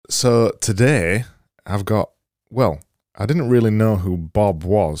So today I've got, well, I didn't really know who Bob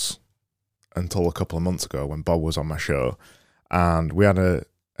was until a couple of months ago when Bob was on my show. And we had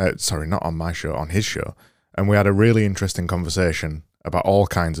not on my show, on his show. And we had a really interesting conversation about all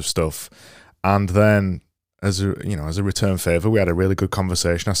kinds of stuff. And then as a return favor, we had a really good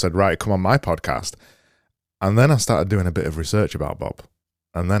conversation. I said, right, come on my podcast. And then I started doing a bit of research about Bob.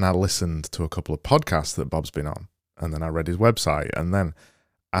 And then I listened to a couple of podcasts that Bob's been on. And then I read his website. And then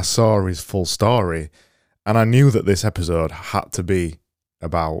I saw his full story. And I knew that this episode had to be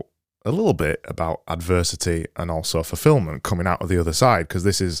about a little bit about adversity and also fulfillment coming out of the other side, because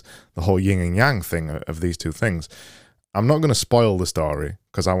this is the whole yin and yang thing of these two things. I'm not going to spoil the story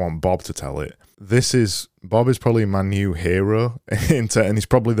because I want Bob to tell it. Bob is probably my new hero, and he's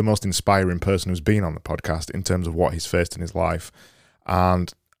probably the most inspiring person who's been on the podcast in terms of what he's faced in his life.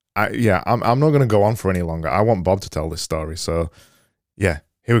 And I'm not going to go on for any longer. I want Bob to tell this story. So yeah,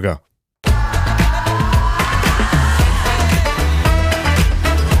 here we go.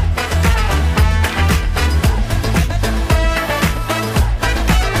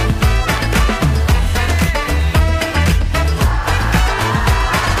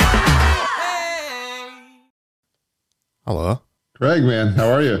 Hello. Craig, man, how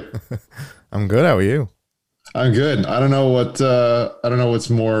are you? I'm good. How are you? I'm good. I don't know what's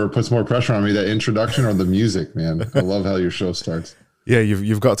puts more pressure on me, that introduction or the music, man. I love how your show starts. Yeah,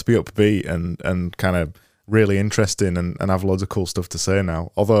 you've got to be upbeat and kind of really interesting and have loads of cool stuff to say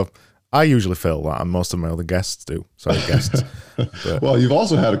now. Although I usually feel that, and most of my other guests do. Sorry, guests. But, well, you've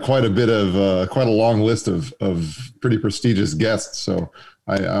also had quite a long list of pretty prestigious guests, so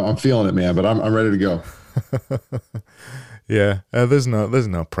I'm feeling it, man. But I'm ready to go. Yeah, there's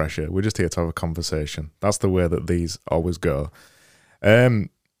no pressure. We're just here to have a conversation. That's the way that these always go. I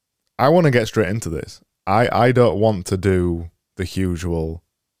want to get straight into this. I don't want to do the usual,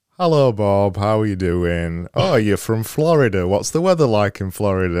 hello Bob, how are you doing? Oh, you're from Florida. What's the weather like in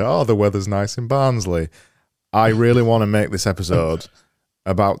Florida? Oh, the weather's nice in Barnsley. I really want to make this episode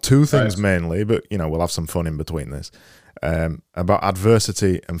about two things mainly, but we'll have some fun in between this. About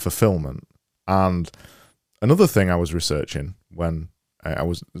adversity and fulfillment. And another thing I was researching when I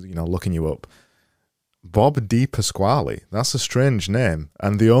was, looking you up, Bob Di Pasquale. That's a strange name.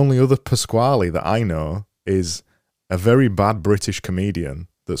 And the only other Pasquale that I know is a very bad British comedian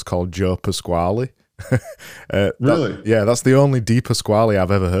that's called Joe Pasquale. Really? That's the only Di Pasquale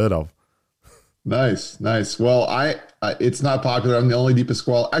I've ever heard of. Nice. Well, it's not popular. I'm the only Di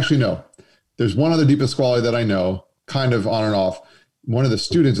Pasquale. Actually, no. There's one other Di Pasquale that I know, kind of on and off. One of the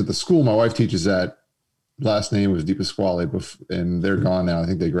students at the school my wife teaches at, last name was Di Pasquale, and they're gone now. I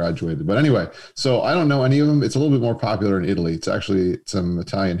think they graduated. But anyway, so I don't know any of them. It's a little bit more popular in Italy. It's actually some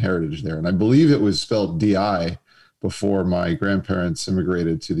Italian heritage there. And I believe it was spelled D-I before my grandparents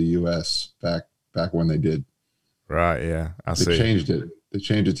immigrated to the U.S. back when they did. Right, yeah. They changed it. They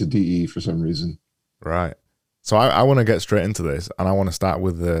changed it to D-E for some reason. Right. So I want to get straight into this, and I want to start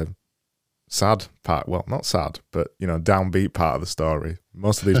with the sad part. Well, not sad, but, downbeat part of the story.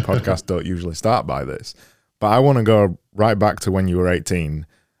 Most of these podcasts don't usually start by this. But I want to go right back to when you were 18.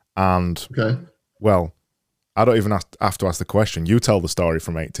 And, well, I don't even have to ask the question. You tell the story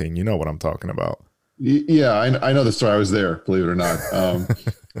from 18. You know what I'm talking about. Yeah, I know the story. I was there, believe it or not.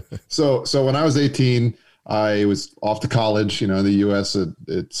 So when I was 18, I was off to college. In the U.S.,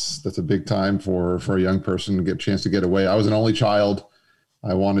 that's a big time for a young person to get a chance to get away. I was an only child.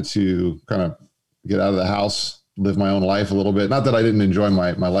 I wanted to kind of get out of the house, live my own life a little bit. Not that I didn't enjoy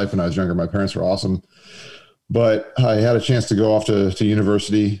my life when I was younger. My parents were awesome. But I had a chance to go off to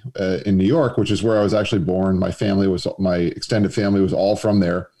university in New York, which is where I was actually born. My extended family was all from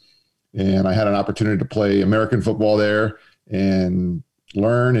there. And I had an opportunity to play American football there and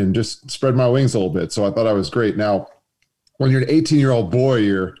learn and just spread my wings a little bit. So I thought I was great. Now, when you're an 18-year-old boy,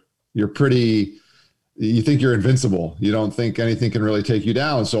 you think you're invincible. You don't think anything can really take you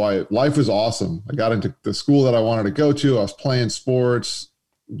down. So life was awesome. I got into the school that I wanted to go to. I was playing sports,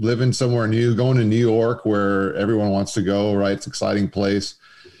 living somewhere new, going to New York where everyone wants to go, right? It's an exciting place.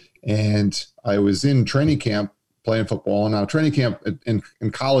 And I was in training camp playing football. And now training camp in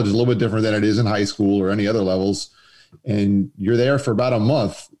college is a little bit different than it is in high school or any other levels. And you're there for about a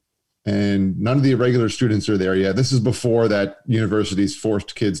month. And none of the regular students are there yet. This is before that universities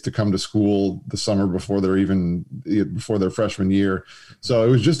forced kids to come to school the summer before their freshman year. So it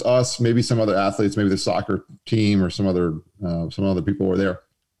was just us, maybe some other athletes, maybe the soccer team or some other people were there.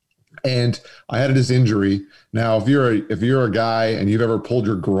 And I had this injury. Now, if you're a guy and you've ever pulled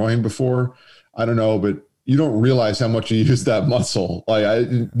your groin before, I don't know, but you don't realize how much you use that muscle.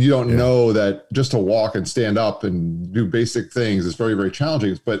 You don't know that just to walk and stand up and do basic things is very, very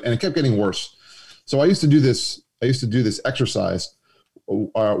challenging. And it kept getting worse. So I used to do this exercise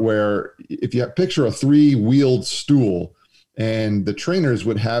where if you picture a 3-wheeled stool, and the trainers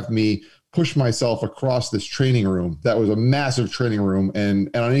would have me push myself across this training room. That was a massive training room. And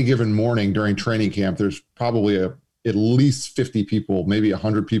on any given morning during training camp, there's probably at least 50 people, maybe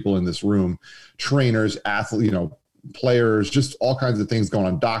 100 people in this room, trainers, athletes, players, just all kinds of things going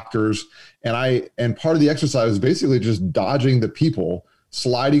on, doctors. And part of the exercise was basically just dodging the people,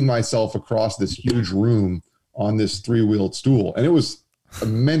 sliding myself across this huge room on this 3-wheeled stool. And it was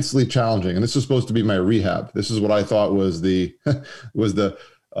immensely challenging. And this is supposed to be my rehab. This is what I thought was the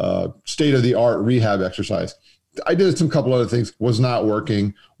state of the art rehab exercise. I did some couple other things, was not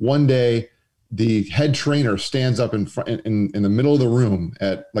working. One day, the head trainer stands up in front in the middle of the room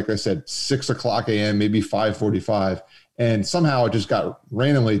at, like I said, 6 o'clock a.m., maybe 5:45. And somehow it just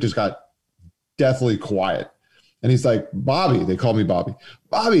got deathly quiet. And he's like, Bobby, they call me Bobby.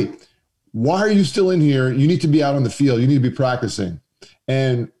 Bobby, why are you still in here? You need to be out on the field. You need to be practicing.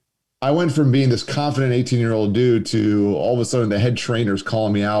 And I went from being this confident 18-year-old dude to all of a sudden the head trainer's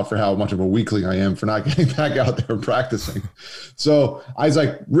calling me out for how much of a weakling I am for not getting back out there and practicing. So I was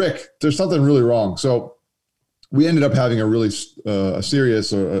like, Rick, there's something really wrong. So we ended up having a really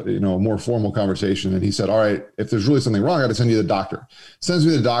serious, more formal conversation. And he said, all right, if there's really something wrong, I got to send you to the doctor. Sends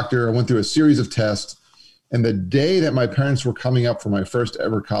me to the doctor. I went through a series of tests. And the day that my parents were coming up for my first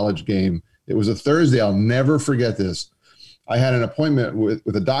ever college game, it was a Thursday. I'll never forget this. I had an appointment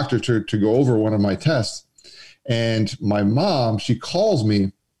with a doctor to go over one of my tests. And my mom, she calls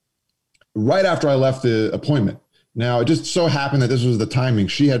me right after I left the appointment. Now, it just so happened that this was the timing.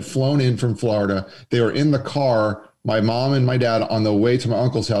 She had flown in from Florida. They were in the car, my mom and my dad, on the way to my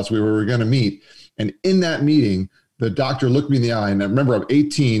uncle's house. We were going to meet. And in that meeting, the doctor looked me in the eye. And I remember I'm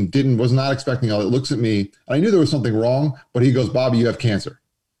 18, was not expecting all that. Looks at me. And I knew there was something wrong, but he goes, Bobby, you have cancer.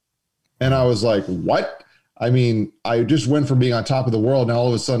 And I was like, what? I mean, I just went from being on top of the world. Now all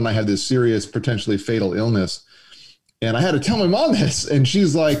of a sudden I had this serious, potentially fatal illness. And I had to tell my mom this. And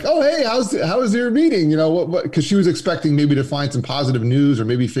she's like, oh, hey, how was your meeting? What? Because she was expecting maybe to find some positive news or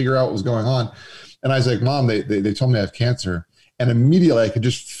maybe figure out what was going on. And I was like, Mom, they told me I have cancer. And immediately I could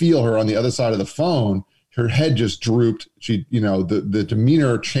just feel her on the other side of the phone. Her head just drooped. She, the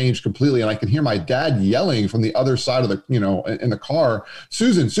demeanor changed completely. And I could hear my dad yelling from the other side of the, in the car,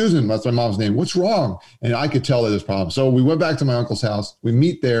 Susan, that's my mom's name. What's wrong? And I could tell that there's a problem. So we went back to my uncle's house. We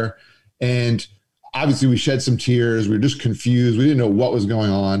meet there. And obviously we shed some tears. We were just confused. We didn't know what was going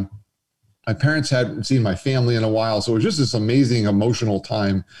on. My parents hadn't seen my family in a while. So it was just this amazing emotional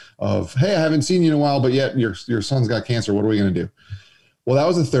time of, hey, I haven't seen you in a while, but yet your son's got cancer. What are we going to do? Well, that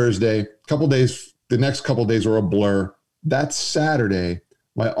was a Thursday. The next couple of days were a blur. That Saturday,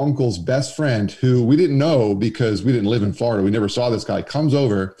 my uncle's best friend, who we didn't know because we didn't live in Florida, we never saw this guy, comes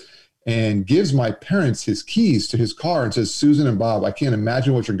over and gives my parents his keys to his car and says, Susan and Bob, I can't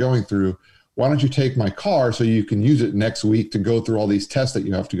imagine what you're going through. Why don't you take my car so you can use it next week to go through all these tests that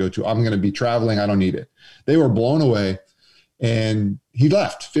you have to go to? I'm going to be traveling. I don't need it. They were blown away. And he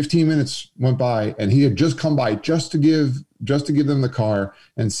left. 15 minutes went by and he had just come by just to give them the car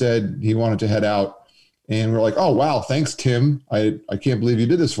and said he wanted to head out. And we're like, oh, wow, thanks, Tim. I can't believe you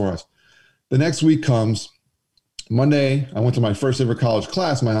did this for us. The next week comes. Monday, I went to my first ever college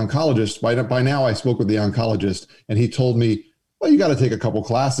class. My oncologist, by now I spoke with the oncologist, and he told me, well, you got to take a couple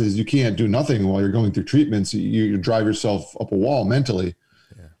classes. You can't do nothing while you're going through treatments. You drive yourself up a wall mentally.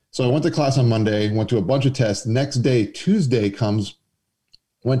 Yeah. So I went to class on Monday, went to a bunch of tests. Next day, Tuesday comes,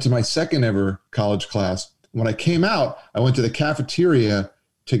 went to my second ever college class. When I came out, I went to the cafeteria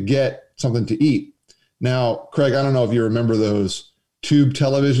to get something to eat. Now, Craig, I don't know if you remember those tube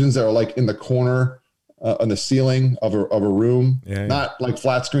televisions that are like in the corner on the ceiling of a room, not like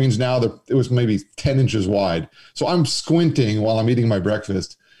flat screens now. It was maybe 10 inches wide. So I'm squinting while I'm eating my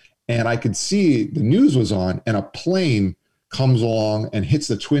breakfast and I could see the news was on and a plane comes along and hits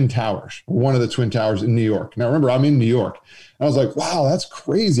the Twin Towers, one of the Twin Towers in New York. Now, remember, I'm in New York. And I was like, wow, that's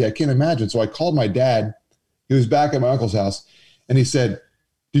crazy. I can't imagine. So I called my dad. He was back at my uncle's house and he said,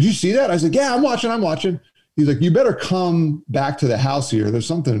 did you see that? I said, yeah, I'm watching. He's like, you better come back to the house here. There's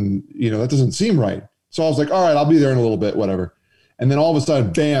something, that doesn't seem right. So I was like, all right, I'll be there in a little bit, whatever. And then all of a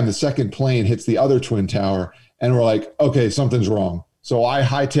sudden, bam, the second plane hits the other Twin Tower. And we're like, okay, something's wrong. So I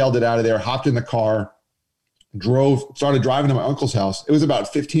hightailed it out of there, hopped in the car, started driving to my uncle's house. It was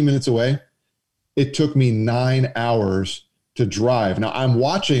about 15 minutes away. It took me 9 hours to drive. Now I'm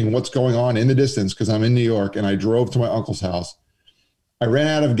watching what's going on in the distance because I'm in New York and I drove to my uncle's house. I ran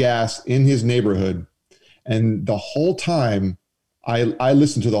out of gas in his neighborhood And the whole time I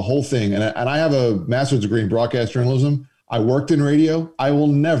listened to the whole thing, and I have a master's degree in broadcast journalism. I worked in radio. I will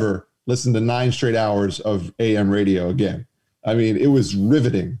never listen to 9 straight hours of AM radio again. I mean, it was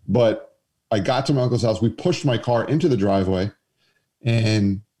riveting, but I got to my uncle's house. We pushed my car into the driveway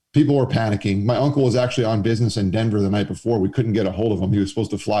and people were panicking. My uncle was actually on business in Denver the night before. We couldn't get a hold of him. He was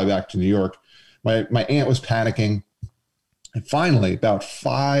supposed to fly back to New York. My aunt was panicking. And finally, about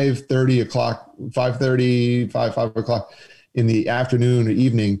 5:30 o'clock, 5 o'clock in the afternoon or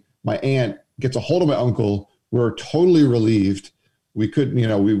evening, my aunt gets a hold of my uncle. We're totally relieved. We couldn't,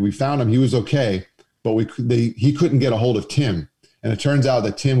 we found him. He was okay, but he couldn't get a hold of Tim. And it turns out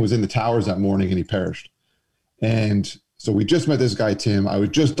that Tim was in the towers that morning and he perished. And so we just met this guy, Tim. I was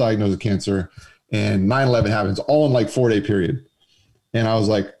just diagnosed with cancer, and 9/11 happens all in like 4-day period. And I was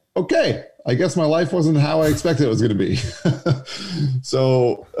like, okay, I guess my life wasn't how I expected it was going to be.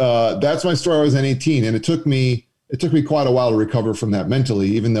 So that's my story. I was 18, and it took me quite a while to recover from that mentally,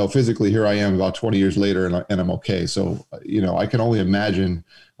 even though physically here I am about 20 years later and I'm okay. So, I can only imagine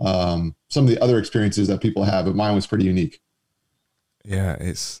some of the other experiences that people have, but mine was pretty unique. Yeah,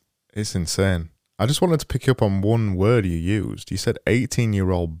 it's insane. I just wanted to pick up on one word you used. You said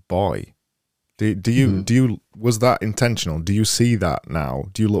 18-year-old boy. Was that intentional? Do you see that now?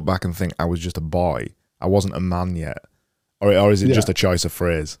 Do you look back and think I was just a boy? I wasn't a man yet? Or is it just a choice of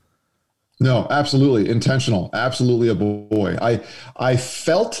phrase? No, absolutely intentional. Absolutely a boy. I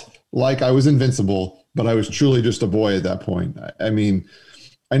felt like I was invincible, but I was truly just a boy at that point. I mean,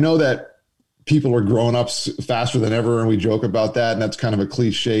 I know that people are growing up faster than ever, and we joke about that. And that's kind of a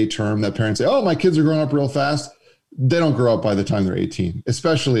cliche term that parents say, oh, my kids are growing up real fast. They don't grow up by the time they're 18,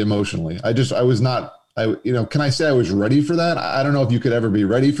 especially emotionally. Can I say I was ready for that? I don't know if you could ever be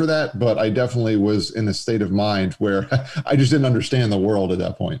ready for that, but I definitely was in a state of mind where I just didn't understand the world at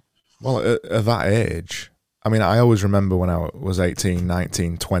that point. Well, at that age, I mean, I always remember when I was 18,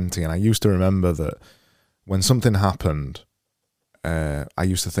 19, 20, and I used to remember that when something happened, I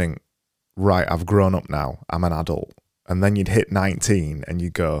used to think, right, I've grown up now, I'm an adult. And then you'd hit 19 and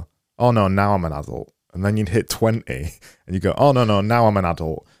you'd go, oh no, now I'm an adult. And then you'd hit 20 and you go, oh no, now I'm an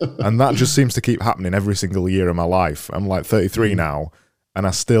adult. And that just seems to keep happening every single year of my life. I'm like 33 now, and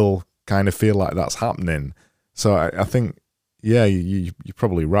I still kind of feel like that's happening. So I think, yeah, you're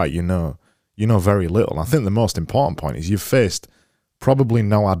probably right. You know very little. I think the most important point is you've faced probably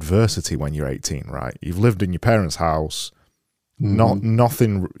no adversity when you're 18, right? You've lived in your parents' house.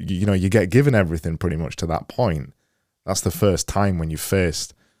 Nothing, you get given everything pretty much to that point. That's the first time when you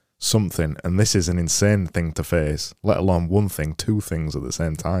faced something, and this is an insane thing to face, let alone one thing, two things at the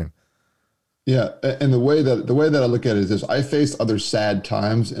same time. Yeah, and the way that I look at it is this: I faced other sad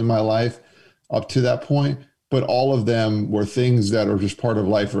times in my life up to that point, but all of them were things that are just part of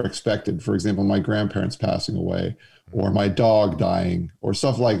life or expected. For example, my grandparents passing away, or my dog dying, or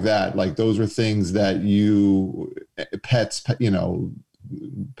stuff like that. Like those were things that pets,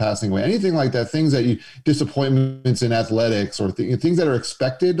 passing away, anything like that, things that disappointments in athletics or things that are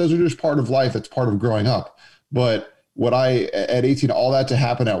expected. Those are just part of life. It's part of growing up. But at 18, all that to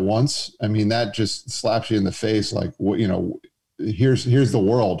happen at once, I mean, that just slaps you in the face. Like, here's the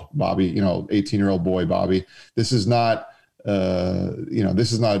world, Bobby, 18-year-old boy, Bobby. This is not,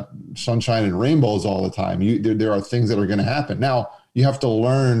 this is not sunshine and rainbows all the time. There are things that are going to happen. Now you have to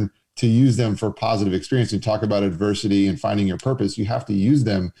learn to use them for positive experience. You talk about adversity and finding your purpose. You have to use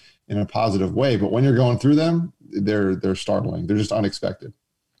them in a positive way. But when you're going through them, they're startling. They're just unexpected.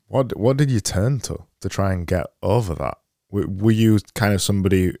 What did you turn to try and get over that? Were you kind of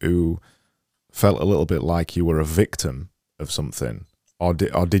somebody who felt a little bit like you were a victim of something, or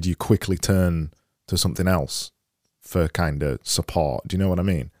did you quickly turn to something else for kind of support? Do you know what I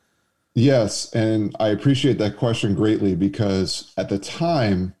mean? Yes, and I appreciate that question greatly, because at the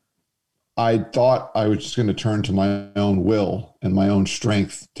time, I thought I was just going to turn to my own will and my own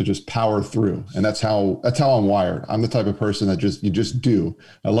strength to just power through. And that's how I'm wired. I'm the type of person that you just do.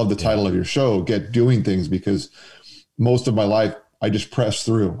 I love the title of your show, Get Doing Things, because most of my life, I just press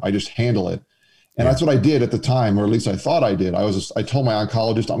through. I just handle it. And that's what I did at the time, or at least I thought I did. I told my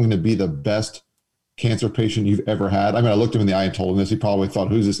oncologist, I'm going to be the best cancer patient you've ever had. I mean, I looked him in the eye and told him this. He probably thought,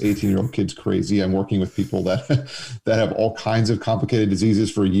 who's this 18-year-old kid's crazy? I'm working with people that have all kinds of complicated diseases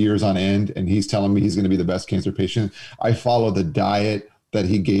for years on end, and he's telling me he's going to be the best cancer patient. I followed the diet that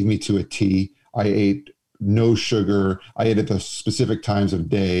he gave me to a T. I ate no sugar. I ate at the specific times of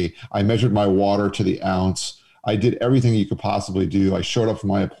day. I measured my water to the ounce. I did everything you could possibly do. I showed up for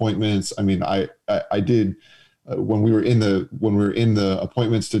my appointments. I mean, I did when we were in the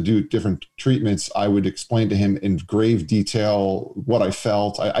appointments to do different treatments, I would explain to him in grave detail what I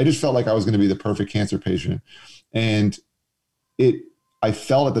felt. I just felt like I was going to be the perfect cancer patient, and I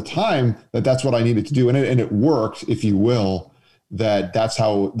felt at the time that that's what I needed to do, and it worked, if you will. That's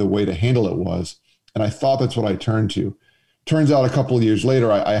how the way to handle it was, and I thought that's what I turned to. Turns out a couple of years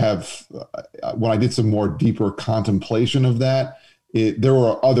later, I have, when I did some more deeper contemplation of that, there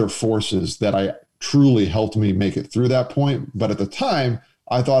were other forces that I truly helped me make it through that point. But at the time,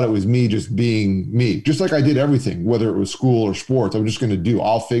 I thought it was me just being me, just like I did everything, whether it was school or sports. I'm just going to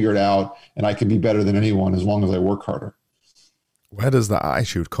I'll figure it out, and I can be better than anyone as long as I work harder. Where does that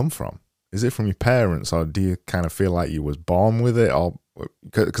attitude come from? Is it from your parents, or do you kind of feel like you was born with it? Or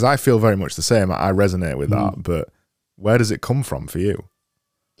because I feel very much the same. I resonate with that, but where does it come from for you?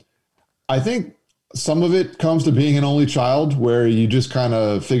 I think some of it comes to being an only child, where you just kind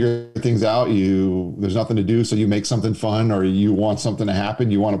of figure things out. There's nothing to do, so you make something fun, or you want something to happen.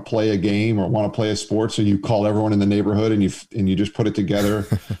 You want to play a game or want to play a sport, so you call everyone in the neighborhood and you just put it together.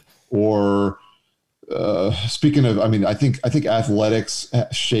 Or speaking of, I think athletics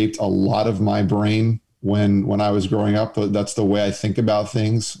shaped a lot of my brain when I was growing up. That's the way I think about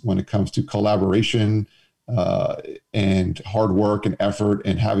things when it comes to collaboration, and hard work and effort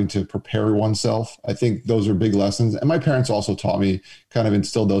and having to prepare oneself. I think those are big lessons. And my parents also taught me, kind of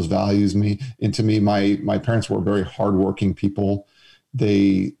instilled those values into me. My parents were very hardworking people.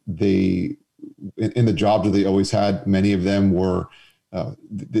 They in the jobs that they always had, many of them were,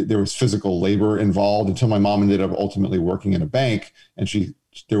 there was physical labor involved, until my mom ended up ultimately working in a bank, and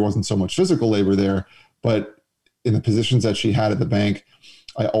there wasn't so much physical labor there. But in the positions that she had at the bank,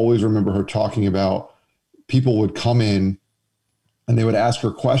 I always remember her talking about, people would come in and they would ask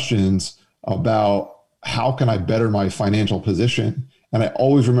her questions about, how can I better my financial position? And I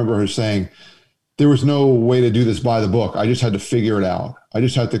always remember her saying, there was no way to do this by the book. I just had to figure it out. I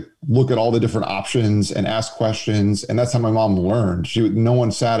just had to look at all the different options and ask questions. And that's how my mom learned. No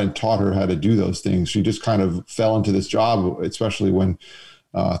one sat and taught her how to do those things. She just kind of fell into this job, especially when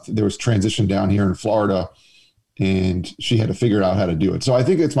there was transition down here in Florida, and she had to figure out how to do it. So I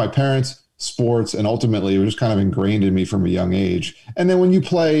think it's my parents, sports, and ultimately it was just kind of ingrained in me from a young age. And then when you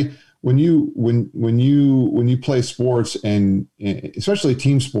play sports, and especially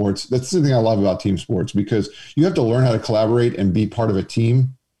team sports, that's the thing I love about team sports, because you have to learn how to collaborate and be part of a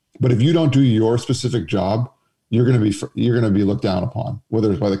team. But if you don't do your specific job, you're going to be looked down upon, whether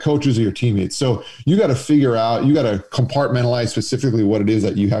it's by the coaches or your teammates. So you got to figure out, you got to compartmentalize specifically what it is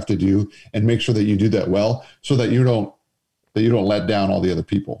that you have to do, and make sure that you do that well, so that you don't let down all the other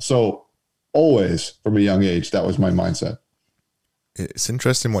people. So always, from a young age, that was my mindset. It's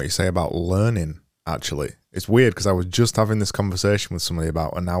interesting what you say about learning, actually. It's weird, because I was just having this conversation with somebody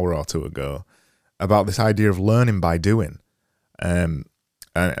about an hour or two ago about this idea of learning by doing. And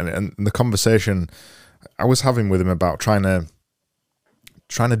the conversation I was having with him about trying to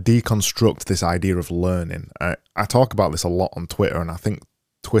deconstruct this idea of learning. I talk about this a lot on Twitter, and I think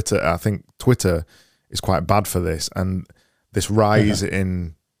Twitter is quite bad for this, and this rise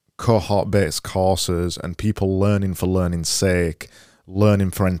in cohort-based courses and people learning for learning's sake, learning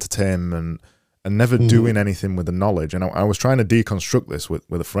for entertainment, and never doing anything with the knowledge. And I was trying to deconstruct this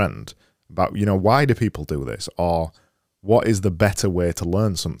with a friend about, why do people do this? Or what is the better way to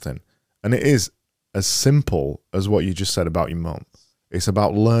learn something? And it is as simple as what you just said about your mum. It's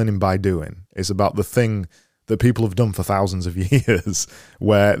about learning by doing. It's about the thing that people have done for thousands of years,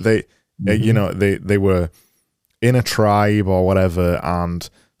 where they were in a tribe or whatever, and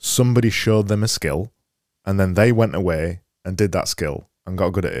somebody showed them a skill, and then they went away and did that skill and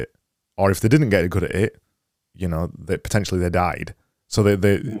got good at it. Or if they didn't get good at it, potentially they died. So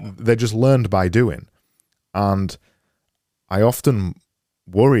they just learned by doing. And I often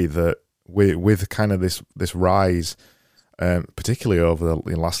worry that with kind of this rise, particularly over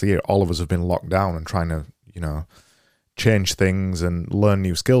the last year, all of us have been locked down and trying to, change things and learn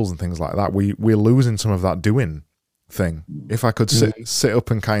new skills and things like that. We're losing some of that doing thing. If I could sit up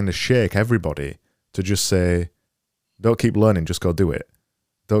and kind of shake everybody to just say, don't keep learning, just go do it.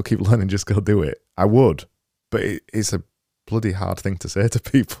 Don't keep learning, just go do it, I would. But it's a bloody hard thing to say to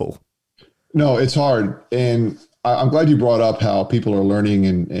people. No, it's hard. And I'm glad you brought up how people are learning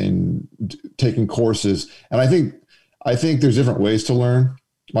and taking courses. And I think there's different ways to learn.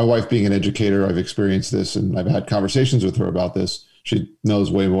 My wife being an educator, I've experienced this, and I've had conversations with her about this. She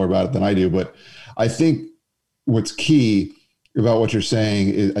knows way more about it than I do. But I think what's key about what you're saying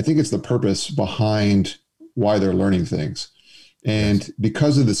is, I think it's the purpose behind why they're learning things. And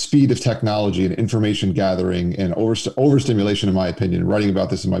because of the speed of technology and information gathering and overstimulation, in my opinion, writing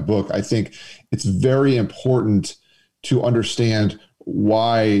about this in my book, I think it's very important to understand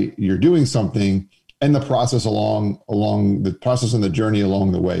why you're doing something and the process along the process and the journey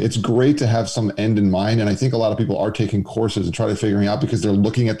along the way. It's great to have some end in mind. And I think a lot of people are taking courses and try to figuring out because they're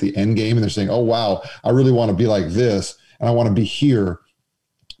looking at the end game and they're saying, oh, wow, I really want to be like this and I want to be here.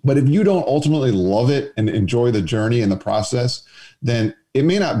 But if you don't ultimately love it and enjoy the journey and the process, then it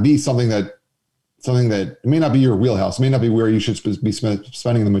may not be something that it may not be your wheelhouse. It may not be where you should be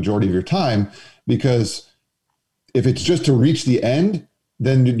spending the majority of your time, because if it's just to reach the end,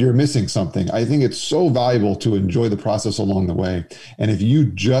 then you're missing something. I think it's so valuable to enjoy the process along the way. And if you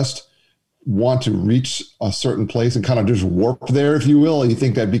just want to reach a certain place and kind of just warp there, if you will, you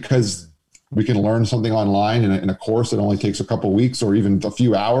think that because we can learn something online in a course that only takes a couple of weeks or even a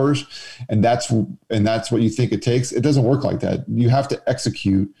few hours, and that's what you think it takes. It doesn't work like that. You have to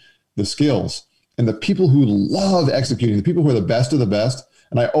execute the skills. And the people who love executing, the people who are the best of the best,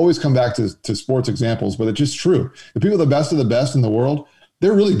 and I always come back to sports examples, but it's just true. The people the best of the best in the world,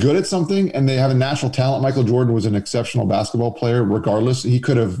 they're really good at something and they have a natural talent. Michael Jordan was an exceptional basketball player. Regardless, he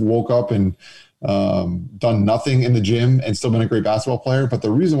could have woke up and done nothing in the gym and still been a great basketball player. But the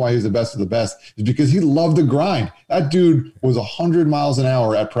reason why he was the best of the best is because he loved the grind. That dude was 100 miles an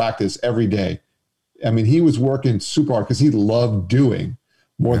hour at practice every day. I mean, he was working super hard because he loved doing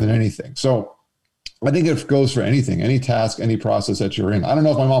more than anything. So I think it goes for anything, any task, any process that you're in. I don't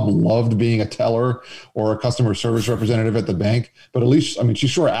know if my mom loved being a teller or a customer service representative at the bank, but at least, I mean, she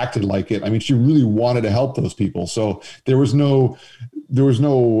sure acted like it. I mean, she really wanted to help those people. So there was no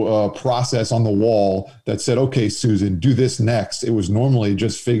process on the wall that said, okay, Susan, do this next. It was normally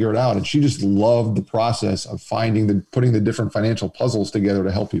just figure it out. And she just loved the process of putting the different financial puzzles together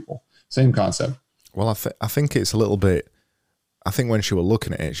to help people. Same concept. Well, I think it's a little bit, I think when she was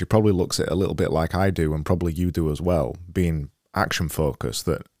looking at it, she probably looks at it a little bit like I do, and probably you do as well, being action focused,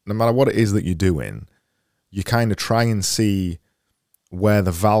 that no matter what it is that you're doing, you kind of try and see where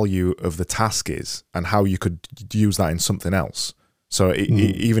the value of the task is and how you could use that in something else. So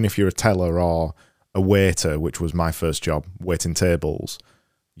even if you're a teller or a waiter, which was my first job, waiting tables,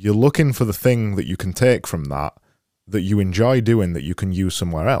 you're looking for the thing that you can take from that you enjoy doing that you can use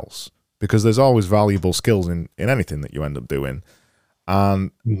somewhere else. Because there's always valuable skills in anything that you end up doing. And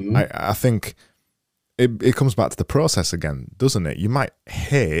I think it comes back to the process again, doesn't it? You might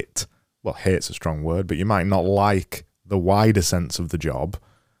hate's a strong word, but you might not like the wider sense of the job,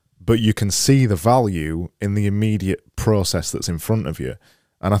 but you can see the value in the immediate process that's in front of you.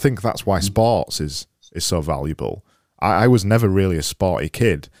 And I think that's why sports is so valuable. I was never really a sporty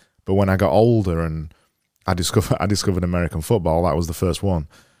kid, but when I got older and I discovered American football, that was the first one.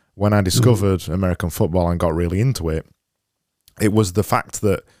 When I discovered American football and got really into it, it was the fact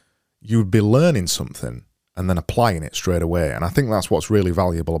that you'd be learning something and then applying it straight away. And I think that's what's really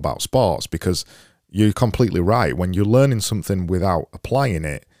valuable about sports, because you're completely right. When you're learning something without applying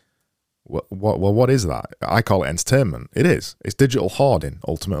it, what is that? I call it entertainment. It is. It's digital hoarding.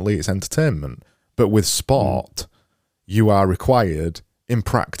 Ultimately, it's entertainment. But with sport, you are required in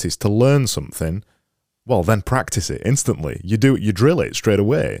practice to learn something. Well, then practice it instantly. You drill it straight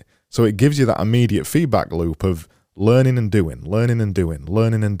away. So it gives you that immediate feedback loop of learning and doing,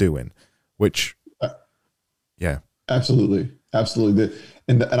 which, yeah. Absolutely.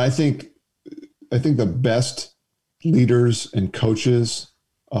 And I think the best leaders and coaches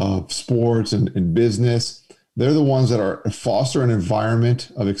of sports and business, they're the ones that foster an environment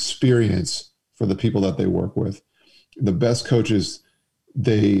of experience for the people that they work with. The best coaches,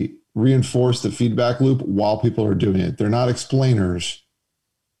 they reinforce the feedback loop while people are doing it. They're not explainers,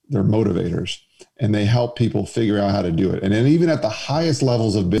 they're motivators, and they help people figure out how to do it. And then even at the highest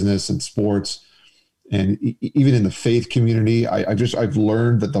levels of business and sports, and even in the faith community, I've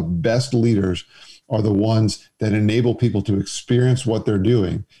learned that the best leaders are the ones that enable people to experience what they're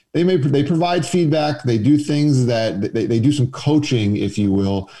doing. They provide feedback, they do things that they do some coaching, if you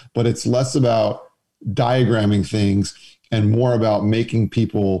will, but it's less about diagramming things and more about making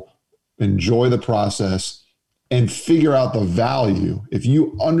people enjoy the process and figure out the value. If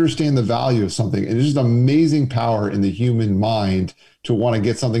you understand the value of something, and it's just amazing power in the human mind to want to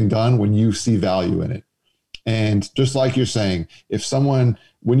get something done when you see value in it. And just like you're saying,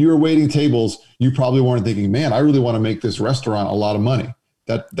 when you were waiting tables, you probably weren't thinking, man, I really want to make this restaurant a lot of money.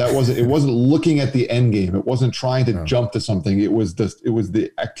 It wasn't looking at the end game. It wasn't trying to jump to something. It was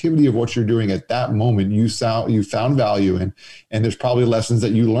the activity of what you're doing at that moment. You found value in, and there's probably lessons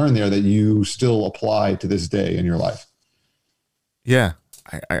that you learned there that you still apply to this day in your life. Yeah.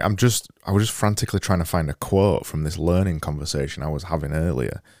 I was just frantically trying to find a quote from this learning conversation I was having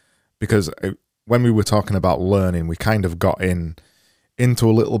earlier, because when we were talking about learning, we kind of got into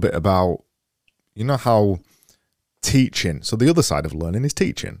a little bit about, you know, how teaching. So the other side of learning is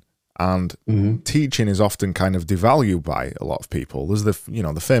teaching, and teaching is often kind of devalued by a lot of people. There's the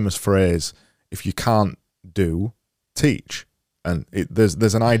famous phrase, "If you can't do, teach," and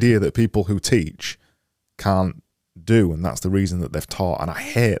there's an idea that people who teach can't do, and that's the reason that they've taught. And I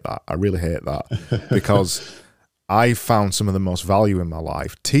hate that. I really hate that, because I found some of the most value in my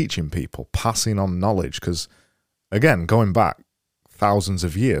life teaching people, passing on knowledge. Because again, going back thousands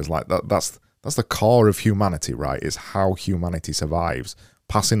of years, like that's the core of humanity, right? Is how humanity survives,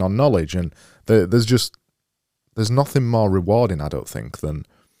 passing on knowledge. And there's nothing more rewarding, I don't think, than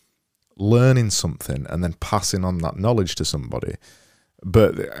learning something and then passing on that knowledge to somebody.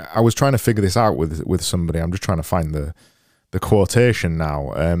 But I was trying to figure this out with somebody. I'm just trying to find the quotation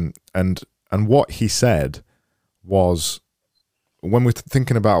now. And what he said was, when we're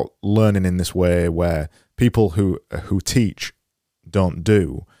thinking about learning in this way where people who teach don't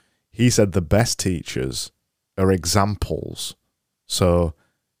do, he said the best teachers are examples. So,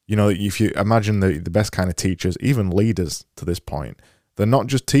 you know, if you imagine the best kind of teachers, even leaders to this point, they're not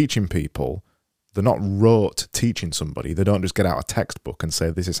just teaching people. They're not rote teaching somebody. They don't just get out a textbook and say,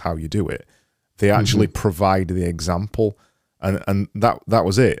 this is how you do it. They actually provide the example. And that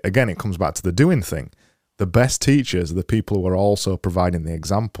was it. Again, it comes back to the doing thing. The best teachers are the people who are also providing the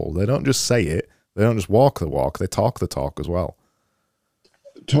example. They don't just say it. They don't just walk the walk. They talk the talk as well.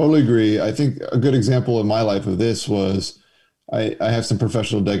 Totally agree. I think a good example in my life of this was I have some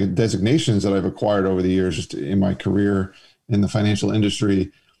professional designations that I've acquired over the years just in my career in the financial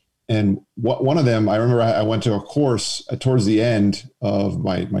industry. And one of them, I remember I went to a course towards the end of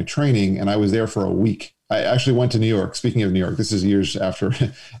my training, and I was there for a week. I actually went to New York. Speaking of New York, this is years after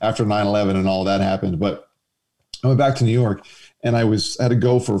 9/11 and all that happened. But I went back to New York, and I had to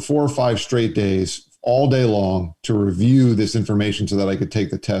go for 4 or 5 straight days, all day long, to review this information so that I could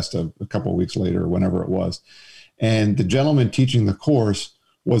take the test a couple of weeks later, or whenever it was. And the gentleman teaching the course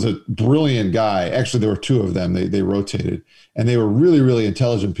was a brilliant guy. Actually, there were 2 of them. They rotated, and they were really, really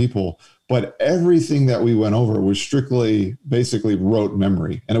intelligent people. But everything that we went over was strictly, basically rote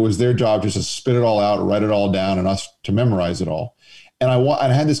memory. And it was their job just to spit it all out, write it all down, and us to memorize it all. And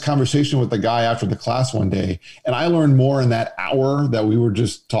I had this conversation with the guy after the class one day, and I learned more in that hour that we were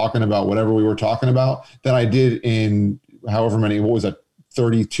just talking about whatever we were talking about than I did in however many,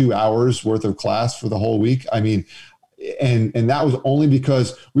 32 hours worth of class for the whole week. I mean, and that was only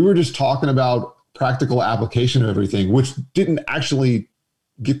because we were just talking about practical application of everything, which didn't actually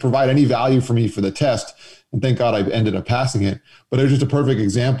provide any value for me for the test. And thank God I ended up passing it. But it was just a perfect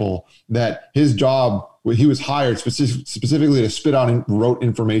example that his job, he was hired specifically to spit out and wrote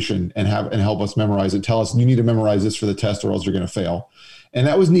information and help us memorize it. Tell us, you need to memorize this for the test or else you're going to fail. And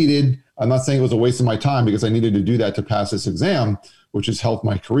that was needed. I'm not saying it was a waste of my time, because I needed to do that to pass this exam, which has helped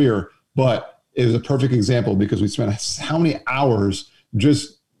my career. But it was a perfect example because we spent how many hours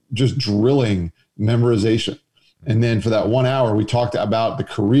just drilling memorization. And then for that 1 hour, we talked about the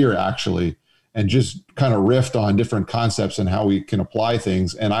career actually, and just kind of riffed on different concepts and how we can apply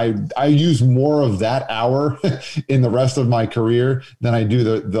things. And I use more of that hour in the rest of my career than I do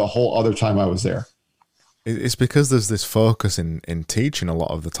the whole other time I was there. It's because there's this focus in teaching a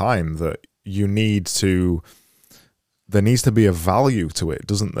lot of the time that there needs to be a value to it,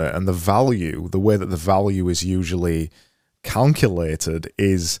 doesn't there? And the way that the value is usually calculated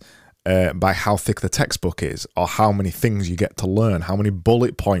is by how thick the textbook is, or how many things you get to learn, how many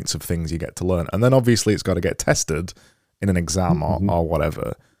bullet points of things you get to learn. And then obviously it's got to get tested in an exam or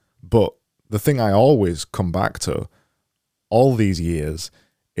whatever. But the thing I always come back to all these years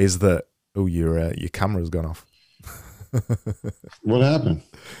is that, your camera's gone off. What happened?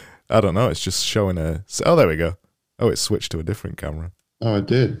 I don't know. It's just showing oh, there we go. Oh, it switched to a different camera. Oh, it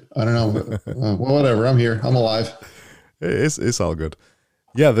did. I don't know. Well, whatever. I'm here. I'm alive. It's all good.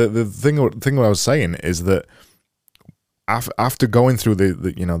 Yeah, the thing what I was saying is that after going through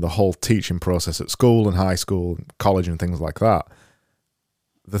the whole teaching process at school and high school, and college and things like that,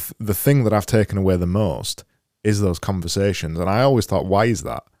 the thing that I've taken away the most is those conversations. And I always thought, why is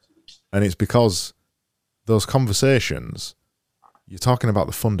that? And it's because those conversations, you're talking about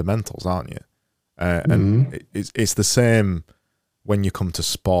the fundamentals, aren't you? And it's the same when you come to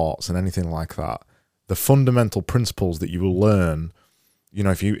sports and anything like that. The fundamental principles that you will learn,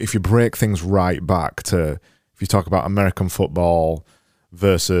 if you break things right back to, if you talk about American football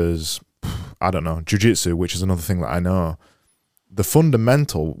versus, I don't know, jiu-jitsu, which is another thing that I know,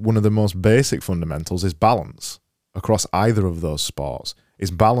 one of the most basic fundamentals is balance across either of those sports.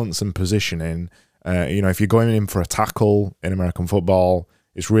 is balance and positioning. If you're going in for a tackle in American football,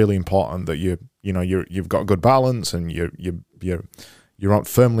 it's really important that you've got good balance and you're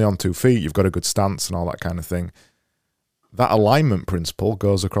firmly on 2 feet. You've got a good stance and all that kind of thing. That alignment principle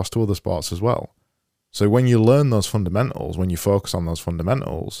goes across to other sports as well. So when you learn those fundamentals, when you focus on those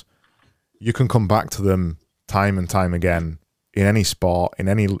fundamentals, you can come back to them time and time again in any sport, in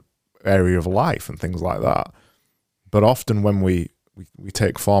any area of life and things like that. But often when we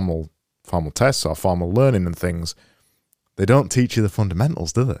take formal tests or formal learning and things, they don't teach you the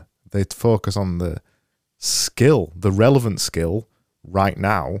fundamentals, do they? They focus on the skill, the relevant skill right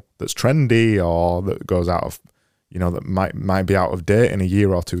now that's trendy or that goes out of, that might be out of date in a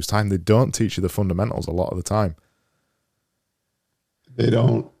year or two's time. They don't teach you the fundamentals a lot of the time. They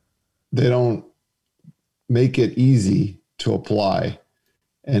don't make it easy to apply,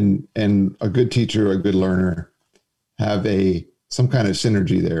 and a good teacher, a good learner have some kind of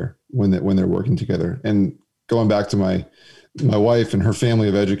synergy there when they're working together. And going back to my wife and her family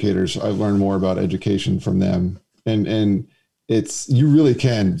of educators, I've learned more about education from them. And you really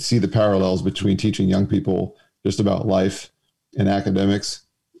can see the parallels between teaching young people just about life and academics.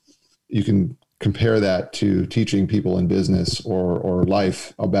 You can compare that to teaching people in business or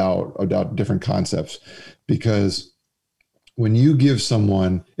life about different concepts, because when you give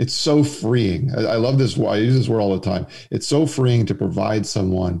someone, it's so freeing. I love this. I use this word all the time. It's so freeing to provide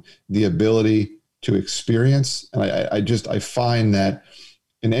someone the ability to experience. And I find that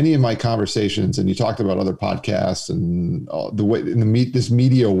in any of my conversations, and you talked about other podcasts and the way in this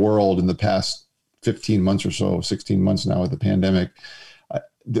media world in the past 15 months or so, 16 months now with the pandemic,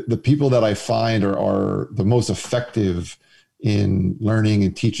 the people that I find are the most effective in learning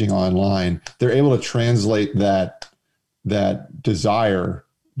and teaching online. They're able to translate that desire,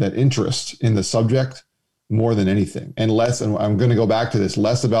 that interest in the subject more than anything, and I'm going to go back to this,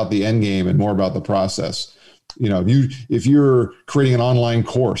 less about the end game and more about the process. If you're creating an online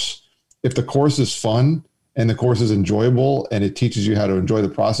course, if the course is fun and the course is enjoyable and it teaches you how to enjoy the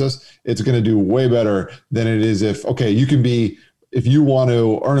process, it's going to do way better than it is if you want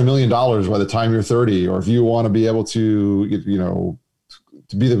to earn $1 million by the time you're 30, or if you want to be able to,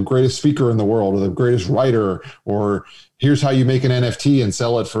 to be the greatest speaker in the world or the greatest writer, or here's how you make an NFT and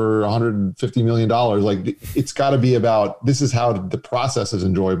sell it for $150 million. Like, it's got to be about, this is how the process is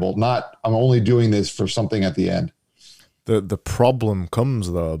enjoyable, not I'm only doing this for something at the end. The problem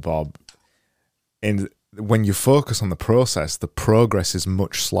comes though, Bob, when you focus on the process, the progress is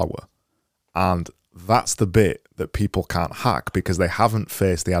much slower. And that's the bit that people can't hack because they haven't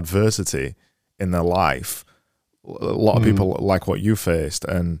faced the adversity in their life. A lot of people like what you faced,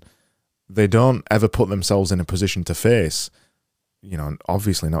 and they don't ever put themselves in a position to face,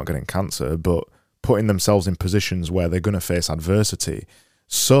 obviously not getting cancer, but putting themselves in positions where they're going to face adversity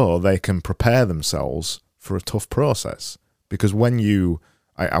so they can prepare themselves for a tough process. Because when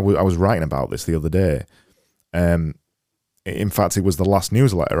I was writing about this the other day, in fact, it was the last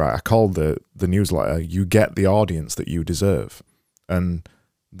newsletter. I called the newsletter, "You Get the Audience That You Deserve." And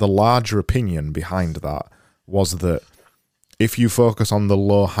the larger opinion behind that was that if you focus on the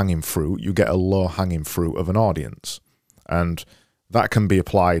low-hanging fruit, you get a low-hanging fruit of an audience. And that can be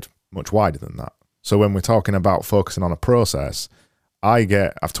applied much wider than that. So when we're talking about focusing on a process, I've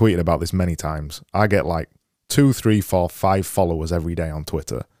tweeted about this many times, I get like 2, 3, 4, 5 followers every day on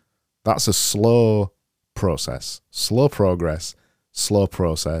Twitter. That's a slow process, slow progress, slow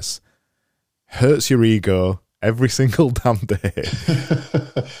process. Hurts your ego every single damn day.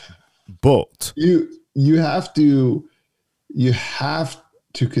 But you have to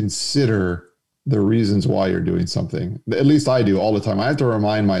consider the reasons why you're doing something. At least I do all the time. I have to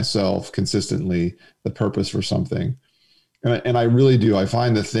remind myself consistently the purpose for something. And I really do. I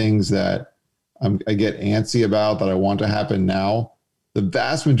find the things that I get antsy about that I want to happen now, the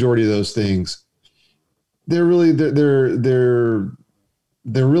vast majority of those things, they're really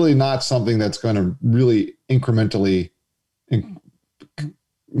not something that's going to really incrementally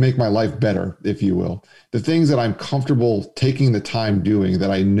make my life better, if you will. The things that I'm comfortable taking the time doing,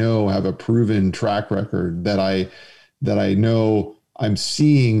 that I know have a proven track record, that I know I'm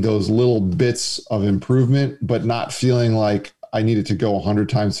seeing those little bits of improvement, but not feeling like I need it to go 100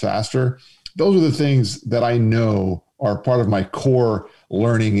 times faster. Those are the things that I know are part of my core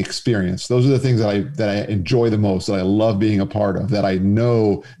learning experience. Those are the things that I enjoy the most, that I love being a part of, that I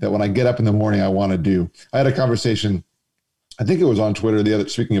know that when I get up in the morning, I want to do. I had a conversation, I think it was on Twitter,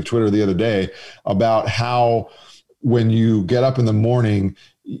 speaking of Twitter the other day, about how when you get up in the morning,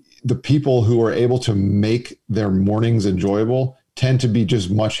 the people who are able to make their mornings enjoyable tend to be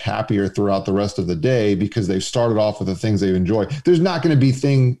just much happier throughout the rest of the day because they've started off with the things they enjoy. There's not going to be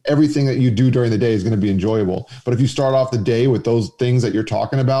everything that you do during the day is going to be enjoyable. But if you start off the day with those things that you're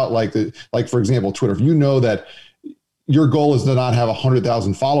talking about, like for example, Twitter, if you know that your goal is to not have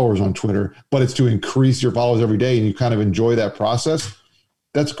 100,000 followers on Twitter, but it's to increase your followers every day and you kind of enjoy that process,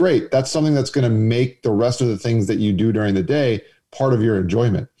 that's great. That's something that's going to make the rest of the things that you do during the day part of your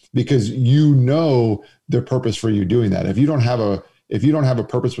enjoyment, because you know the purpose for you doing that. If you don't have a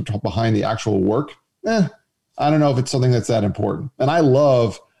purpose behind the actual work, I don't know if it's something that's that important. And I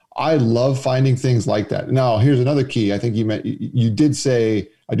love finding things like that. Now, here's another key. I think you did say,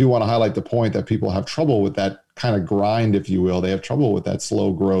 I do want to highlight the point that people have trouble with that kind of grind, if you will. They have trouble with that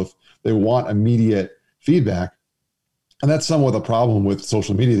slow growth. They want immediate feedback. And that's somewhat the problem with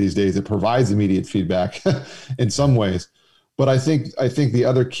social media these days. It provides immediate feedback in some ways. But I think the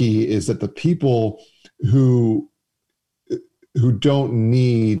other key is that the people who don't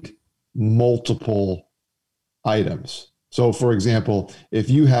need multiple items. So for example, if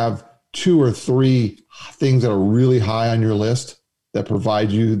you have 2 or 3 things that are really high on your list that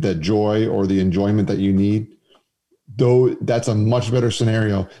provide you that joy or the enjoyment that you need, though, that's a much better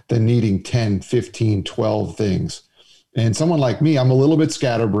scenario than needing 10, 15, 12 things. And someone like me, I'm a little bit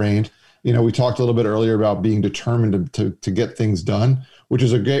scatterbrained. You know, we talked a little bit earlier about being determined to get things done, which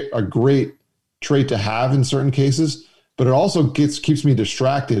is a great trait to have in certain cases, but it also keeps me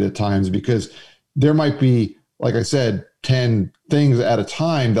distracted at times because there might be, like I said, 10 things at a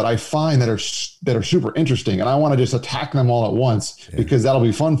time that I find that are super interesting. And I want to just attack them all at once because that'll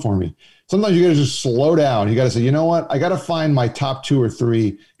be fun for me. Sometimes you got to just slow down. You got to say, you know what? I got to find my top 2 or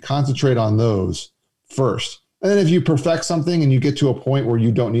 3, concentrate on those first. And then if you perfect something and you get to a point where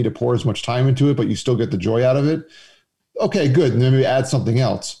you don't need to pour as much time into it, but you still get the joy out of it, okay, good. And then maybe add something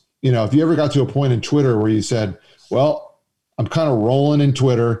else. You know, if you ever got to a point in Twitter where you said, well, I'm kind of rolling in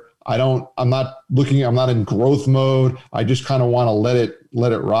Twitter. I'm not in growth mode. I just kind of want to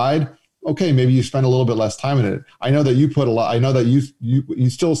let it ride. Okay, maybe you spend a little bit less time in it. I know that you put a lot. I know that you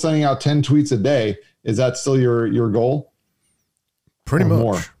still sending out 10 tweets a day. Is that still your goal? Pretty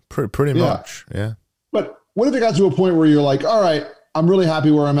much. Pretty much. Yeah. But what if it got to a point where you're like, all right, I'm really happy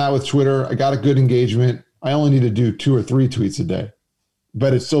where I'm at with Twitter. I got a good engagement. I only need to do 2 or 3 tweets a day,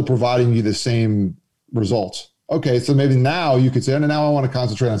 but it's still providing you the same results. Okay, so maybe now you could say, now I want to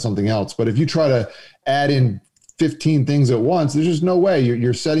concentrate on something else. But if you try to add in 15 things at once, there's just no way.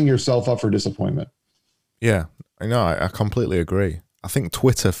 You're setting yourself up for disappointment. Yeah, I know. I completely agree. I think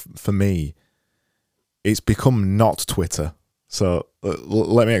Twitter, for me, it's become not Twitter. So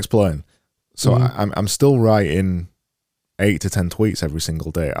let me explain. So I'm still writing 8 to 10 tweets every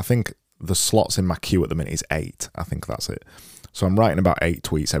single day. I think the slots in my queue at the minute is 8. I think that's it. So I'm writing about 8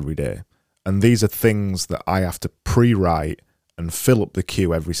 tweets every day. And these are things that I have to pre-write and fill up the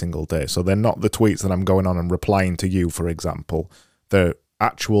queue every single day. So they're not the tweets that I'm going on and replying to you, for example. They're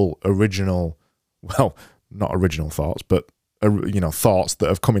actual original, well, not original thoughts, but thoughts that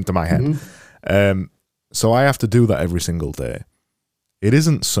have come into my head. So I have to do that every single day. It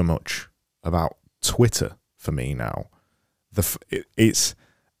isn't so much about Twitter for me now. It's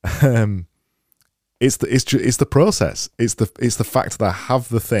the process. It's the fact that I have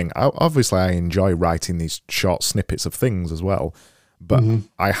the thing. Obviously, I enjoy writing these short snippets of things as well, but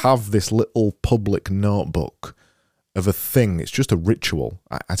I have this little public notebook of a thing. It's just a ritual.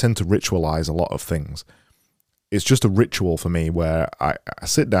 I tend to ritualize a lot of things. It's just a ritual for me where I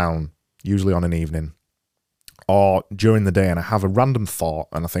sit down, usually on an evening or during the day, and I have a random thought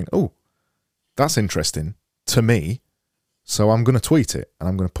and I think, oh, that's interesting to me, so I'm going to tweet it and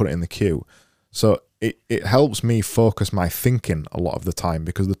I'm going to put it in the queue. So it helps me focus my thinking a lot of the time,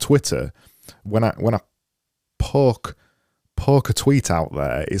 because the Twitter, when I poke a tweet out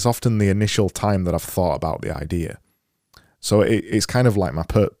there, it's often the initial time that I've thought about the idea. So it's kind of like my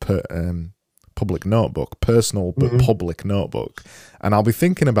public notebook, personal but public notebook, and I'll be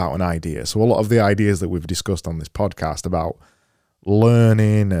thinking about an idea. So a lot of the ideas that we've discussed on this podcast about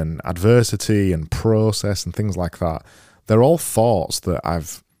learning and adversity and process and things like that, they're all thoughts that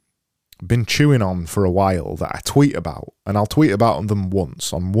I've been chewing on for a while that I tweet about, and I'll tweet about them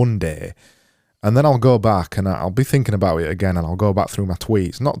once on one day, and then I'll go back and I'll be thinking about it again, and I'll go back through my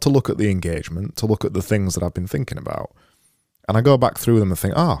tweets, not to look at the engagement, to look at the things that I've been thinking about. And I go back through them and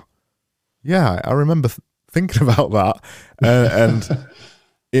think, yeah, I remember thinking about that, and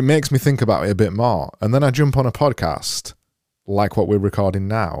it makes me think about it a bit more. And then I jump on a podcast like what we're recording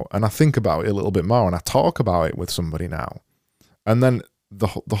now, and I think about it a little bit more, and I talk about it with somebody now. And then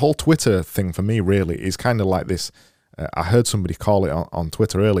the whole Twitter thing for me really is kind of like this. I heard somebody call it on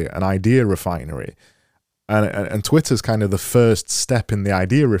Twitter earlier, an idea refinery. And Twitter's kind of the first step in the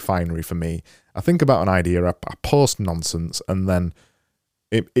idea refinery for me. I think about an idea, I post nonsense, and then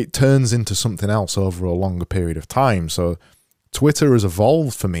it turns into something else over a longer period of time. So Twitter has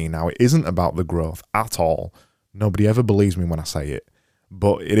evolved for me now. It isn't about the growth at all. Nobody ever believes me when I say it.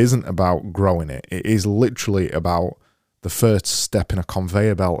 But it isn't about growing it. It is literally about the first step in a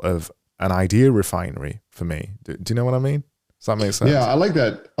conveyor belt of an idea refinery for me. Do you know what I mean? Does that make sense? Yeah, I like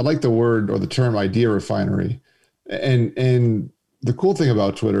that. I like the word or the term idea refinery. And the cool thing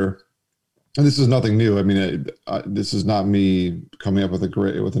about Twitter, and this is nothing new. I mean, this is not me coming up with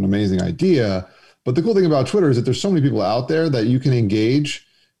an amazing idea. But the cool thing about Twitter is that there's so many people out there that you can engage,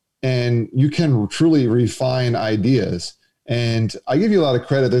 and you can truly refine ideas. And I give you a lot of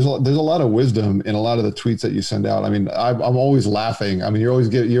credit. There's a lot of wisdom in a lot of the tweets that you send out. I mean, I'm always laughing. I mean, you're always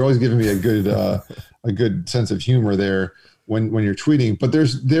giving me a good sense of humor there when you're tweeting. But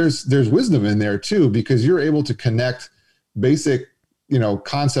there's wisdom in there too, because you're able to connect basic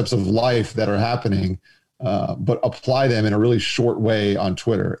concepts of life that are happening, but apply them in a really short way on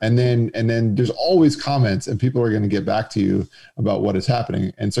Twitter. And then there's always comments, and people are going to get back to you about what is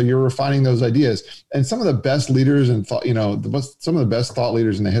happening. And so you're refining those ideas. And some of the best leaders and some of the best thought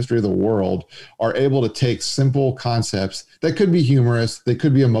leaders in the history of the world are able to take simple concepts that could be humorous, they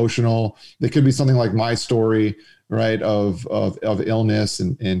could be emotional, they could be something like my story, right, of illness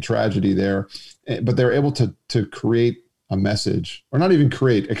and tragedy there, but they're able to create a message, or not even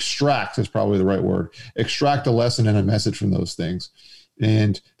create, extract is probably the right word, extract a lesson and a message from those things.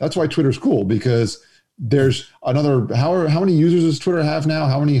 And that's why Twitter's cool, because there's how many users does Twitter have now?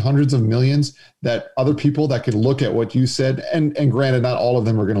 How many hundreds of millions that other people that could look at what you said, and granted, not all of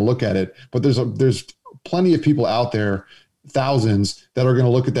them are going to look at it, but there's plenty of people out there, thousands, that are going to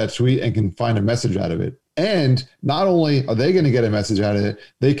look at that tweet and can find a message out of it. And not only are they going to get a message out of it,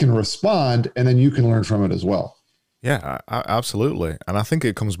 they can respond, and then you can learn from it as well. Yeah, absolutely. And I think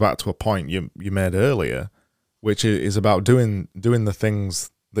it comes back to a point you made earlier, which is about doing the things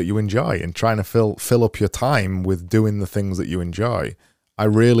that you enjoy and trying to fill up your time with doing the things that you enjoy. I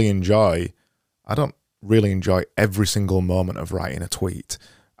don't really enjoy every single moment of writing a tweet.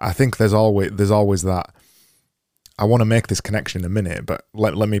 I think there's always that. I want to make this connection in a minute, but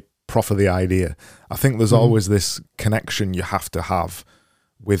let me proffer the idea. I think there's always this connection you have to have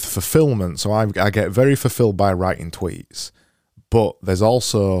with fulfillment. So I get very fulfilled by writing tweets, but there's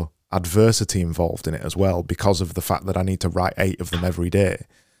also adversity involved in it as well, because of the fact that I need to write 8 of them every day.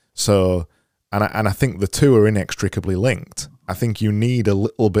 So, and I think the two are inextricably linked. I think you need a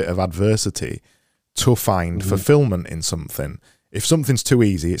little bit of adversity to find fulfillment in something. If something's too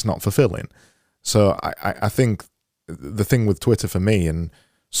easy, it's not fulfilling. So I think the thing with Twitter for me, and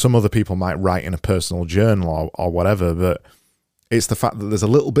some other people might write in a personal journal or whatever, but it's the fact that there's a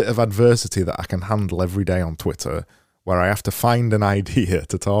little bit of adversity that I can handle every day on Twitter, where I have to find an idea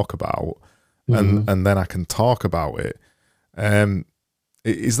to talk about, and then I can talk about it.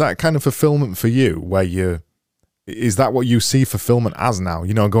 Is that kind of fulfillment for you, is that what you see fulfillment as now?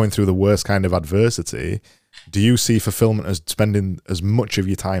 Going through the worst kind of adversity, do you see fulfillment as spending as much of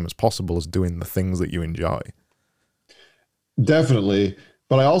your time as possible as doing the things that you enjoy? Definitely.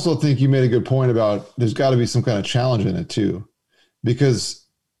 But I also think you made a good point about there's got to be some kind of challenge in it too. Because,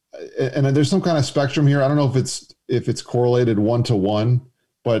 and there's some kind of spectrum here. I don't know if it's correlated 1-to-1,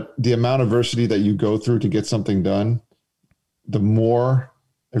 but the amount of adversity that you go through to get something done, the more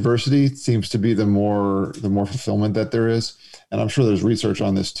adversity seems to be the more fulfillment that there is. And I'm sure there's research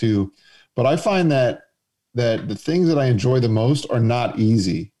on this too. But I find that the things that I enjoy the most are not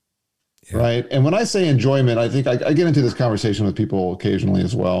easy, right? And when I say enjoyment, I think I get into this conversation with people occasionally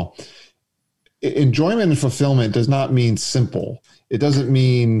as well. Enjoyment and fulfillment does not mean simple. It doesn't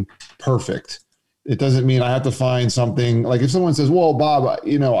mean perfect. It doesn't mean I have to find something. Like if someone says, well, Bob,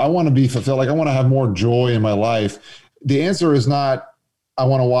 I want to be fulfilled. Like I want to have more joy in my life. The answer is not, I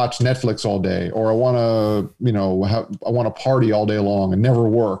want to watch Netflix all day, or I want to party all day long and never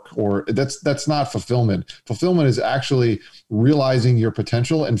work, or that's not fulfillment. Fulfillment is actually realizing your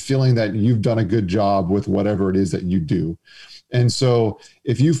potential and feeling that you've done a good job with whatever it is that you do. And so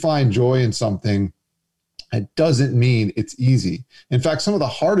if you find joy in something, it doesn't mean it's easy. In fact, some of the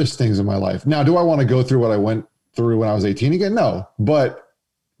hardest things in my life. Now, do I want to go through what I went through when I was 18 again? No, but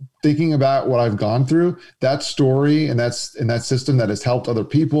thinking about what I've gone through, that story and that system that has helped other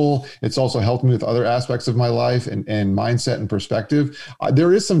people, it's also helped me with other aspects of my life and mindset and perspective.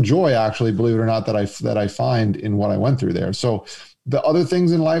 There is some joy, actually, believe it or not, that I find in what I went through there. So the other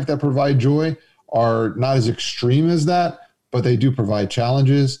things in life that provide joy are not as extreme as that, but they do provide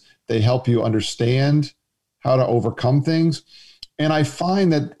challenges. They help you understand how to overcome things. And I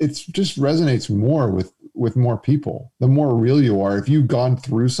find that it just resonates more with more people. The more real you are, if you've gone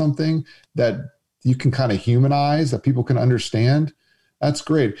through something that you can kind of humanize, that people can understand, that's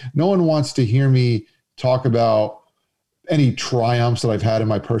great. No one wants to hear me talk about any triumphs that I've had in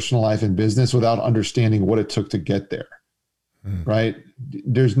my personal life and business without understanding what it took to get there. Right?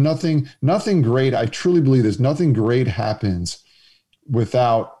 There's nothing great. I truly believe there's nothing great happens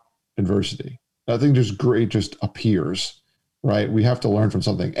without adversity. Nothing just great just appears, right? We have to learn from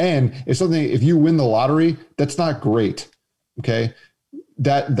something. And it's something, if you win the lottery, that's not great. Okay.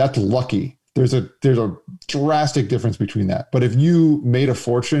 That's lucky. There's a drastic difference between that. But if you made a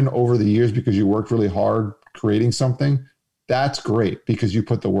fortune over the years because you worked really hard creating something, that's great, because you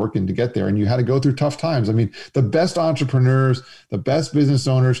put the work in to get there and you had to go through tough times. I mean, the best entrepreneurs, the best business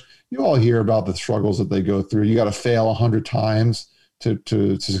owners, you all hear about the struggles that they go through. You got to fail 100 times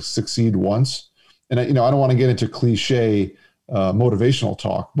to succeed once. And I don't want to get into cliche motivational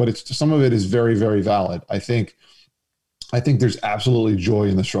talk, but some of it is very, very valid. I think there's absolutely joy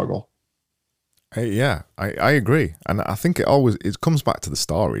in the struggle. Yeah, I agree. And I think it comes back to the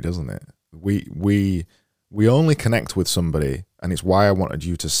story, doesn't it? We only connect with somebody, and it's why I wanted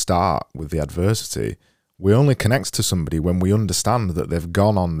you to start with the adversity. We only connect to somebody when we understand that they've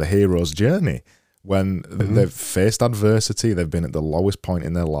gone on the hero's journey, when they've faced adversity, they've been at the lowest point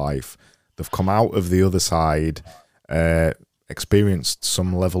in their life, they've come out of the other side, experienced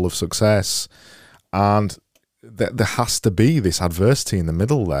some level of success, and there has to be this adversity in the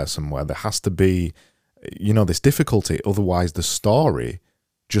middle there somewhere. There has to be, this difficulty. Otherwise, the story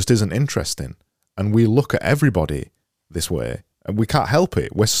just isn't interesting. And we look at everybody this way, and we can't help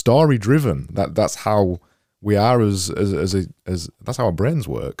it. We're story driven. That's how we are as that's how our brains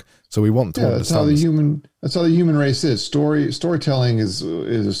work. So we want to understand. That's how the human race is. Storytelling is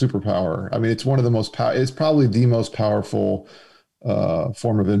a superpower. I mean, it's one of the most it's probably the most powerful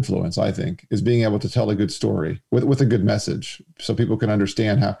form of influence, I think, is being able to tell a good story with a good message so people can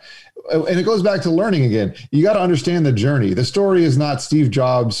understand how. And it goes back to learning again. You got to understand the journey. The story is not Steve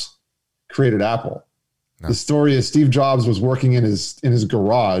Jobs created Apple. No. The story is Steve Jobs was working in his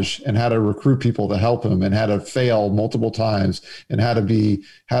garage and had to recruit people to help him, and had to fail multiple times, and had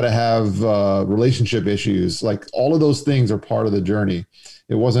to have relationship issues. Like, all of those things are part of the journey.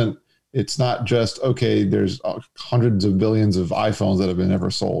 It's not just, okay, there's hundreds of billions of iPhones that have been ever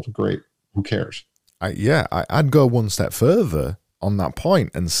sold. Great. Who cares? I'd go one step further on that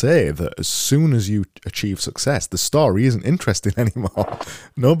point and say that as soon as you achieve success, the story isn't interesting anymore.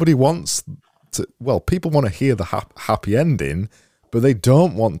 Nobody wants to, people want to hear the happy ending, but they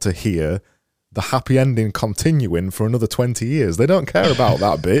don't want to hear the happy ending continuing for another 20 years. They don't care about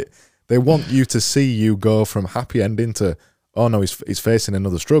that bit. They want you to see you go from happy ending to, oh no, he's facing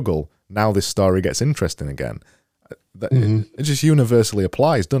another struggle. Now this story gets interesting again. It just universally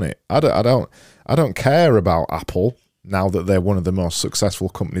applies, doesn't it? I don't care about Apple now that they're one of the most successful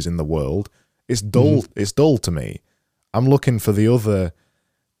companies in the world. It's dull. It's dull to me. I'm looking for the other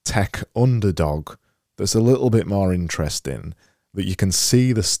tech underdog that's a little bit more interesting, that you can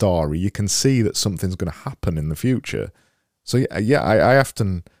see the story, you can see that something's going to happen in the future. So I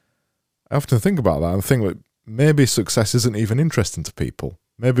often think about that and think that maybe success isn't even interesting to people.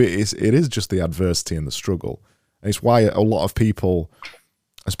 Maybe it is just the adversity and the struggle. And it's why a lot of people,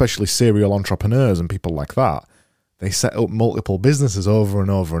 especially serial entrepreneurs and people like that, they set up multiple businesses over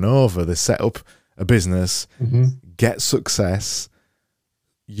and over and over. They set up a business, get success,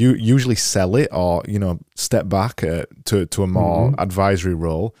 you usually sell it, or step back to a more advisory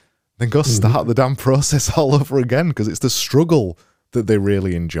role, then go start the damn process all over again, because it's the struggle that they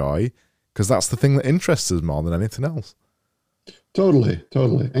really enjoy, because that's the thing that interests us more than anything else. Totally.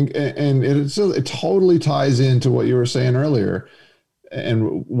 And it totally ties into what you were saying earlier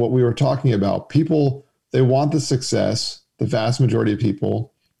and what we were talking about. People, they want the success, the vast majority of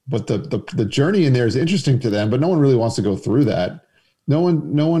people, but the journey in there is interesting to them, but no one really wants to go through that. No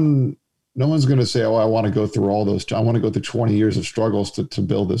one's going to say, oh, I want to go through all those. I want to go through 20 years of struggles to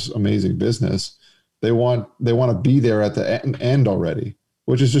build this amazing business. They want to be there at the end already,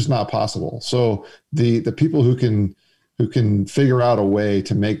 which is just not possible. So the people who can figure out a way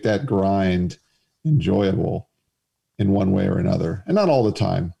to make that grind enjoyable in one way or another, and not all the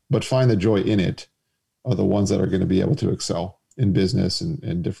time, but find the joy in it, are the ones that are going to be able to excel in business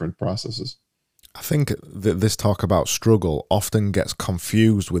and different processes. I think that this talk about struggle often gets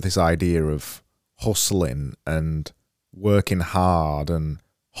confused with this idea of hustling and working hard, and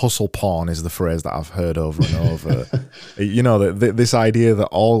hustle porn is the phrase that I've heard over and over. This idea that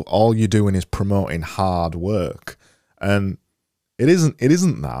all you're doing is promoting hard work. And it isn't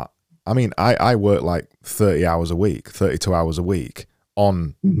that. I mean, I work like 30 hours a week, 32 hours a week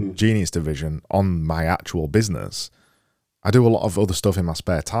on Genius Division, on my actual business. I do a lot of other stuff in my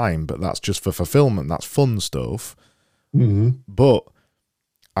spare time, but that's just for fulfillment. That's fun stuff. But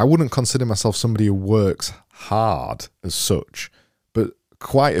I wouldn't consider myself somebody who works hard as such. But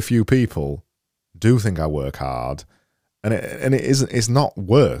quite a few people do think I work hard. And it isn't. It's not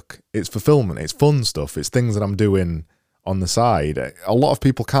work. It's fulfillment. It's fun stuff. It's things that I'm doing on the side. A lot of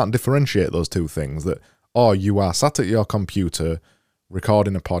people can't differentiate those two things. That, oh, you are sat at your computer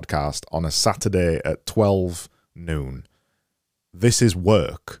recording a podcast on a Saturday at 12 noon. This is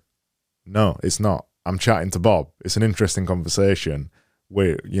work. No, it's not. I'm chatting to Bob. It's an interesting conversation.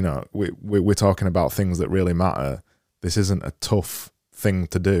 We're talking about things that really matter. This isn't a tough thing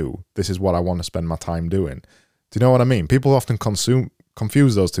to do. This is what I want to spend my time doing. Do you know what I mean? People often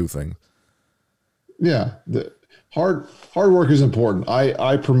confuse those two things. Yeah. The hard work is important.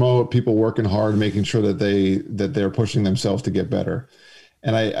 I promote people working hard, making sure that they're pushing themselves to get better.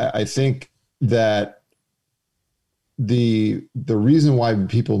 And I think that the reason why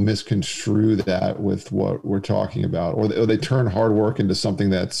people misconstrue that with what we're talking about, or they turn hard work into something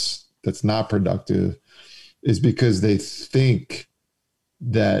that's not productive, is because they think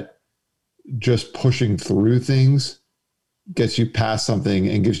that just pushing through things gets you past something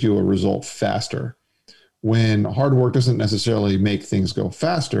and gives you a result faster. When hard work doesn't necessarily make things go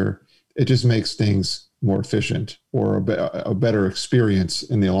faster, it just makes things more efficient, or a better experience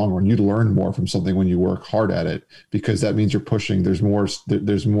in the long run. You learn more from something when you work hard at it, because that means you're pushing. There's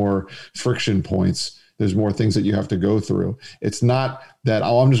more friction points. There's more things that you have to go through. It's not that,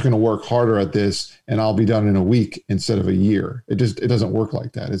 oh, I'm just going to work harder at this and I'll be done in a week instead of a year. It doesn't work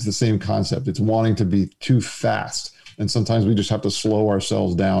like that. It's the same concept. It's wanting to be too fast. And sometimes we just have to slow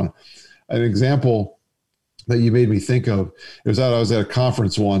ourselves down. An example that you made me think of, it was that I was at a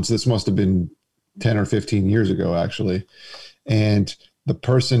conference once. This must have been 10 or 15 years ago, actually. And the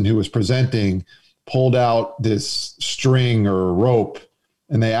person who was presenting pulled out this string or rope,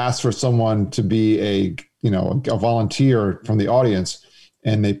 and they asked for someone to be a volunteer from the audience.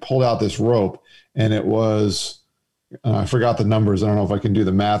 And they pulled out this rope, and it was, I forgot the numbers. I don't know if I can do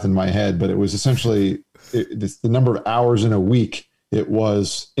the math in my head, but it was essentially the number of hours in a week. It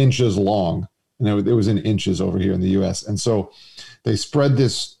was inches long, and it was in inches over here in the US. And so they spread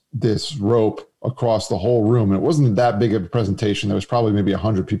this rope across the whole room. And it wasn't that big of a presentation. There was probably maybe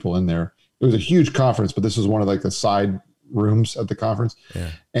 100 people in there. It was a huge conference, but this was one of like the side rooms at the conference. Yeah.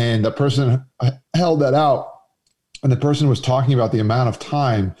 And the person held that out, and the person was talking about the amount of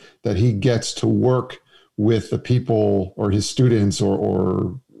time that he gets to work with the people, or his students,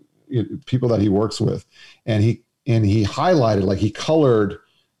 or people that he works with. And he highlighted, like he colored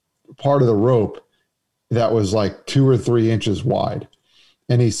part of the rope that was like 2 or 3 inches wide.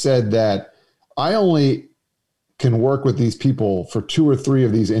 And he said that, I only can work with these people for 2 or 3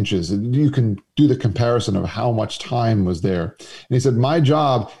 of these inches. And you can do the comparison of how much time was there. And he said, my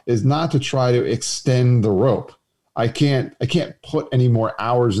job is not to try to extend the rope. I can't put any more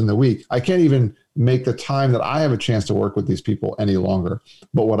hours in the week. I can't even make the time that I have a chance to work with these people any longer.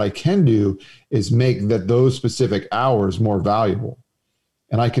 But what I can do is make those specific hours more valuable.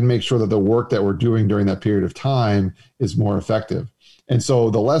 And I can make sure that the work that we're doing during that period of time is more effective. And so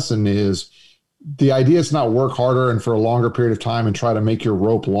the lesson is, the idea is not work harder and for a longer period of time and try to make your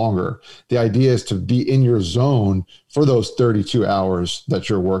rope longer. The idea is to be in your zone for those 32 hours that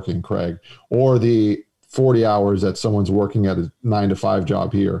you're working, Craig, or the 40 hours that someone's working at a 9-to-5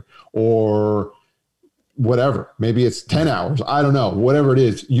 job here, or whatever. Maybe it's 10 hours. I don't know. Whatever it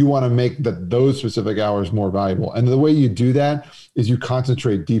is, you want to make those specific hours more valuable. And the way you do that is you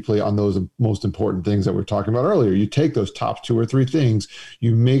concentrate deeply on those most important things that we were talking about earlier. You take those top 2 or 3 things,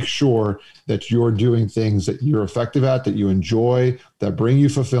 you make sure that you're doing things that you're effective at, that you enjoy, that bring you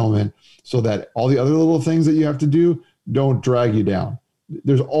fulfillment, so that all the other little things that you have to do don't drag you down.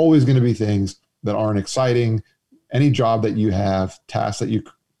 There's always going to be things that aren't exciting. Any job that you have, tasks that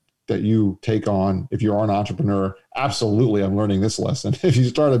you take on, if you are an entrepreneur, absolutely, I'm learning this lesson. If you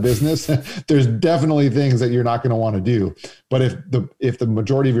start a business, there's definitely things that you're not going to want to do. But if the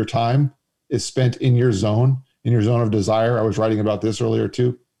majority of your time is spent in your zone of desire, I was writing about this earlier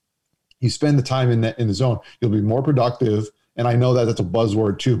too. You spend the time in the zone, you'll be more productive. And I know that that's a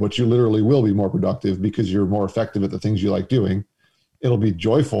buzzword too, but you literally will be more productive because you're more effective at the things you like doing. It'll be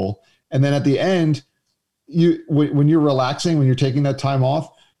joyful. And then at the end, when you're relaxing, when you're taking that time off,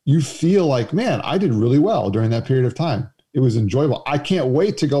 you feel like, man, I did really well during that period of time. It was enjoyable. I can't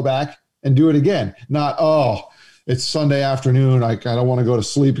wait to go back and do it again. Not, oh, it's Sunday afternoon. I don't want to go to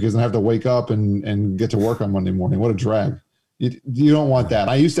sleep because I have to wake up and get to work on Monday morning. What a drag. You don't want that.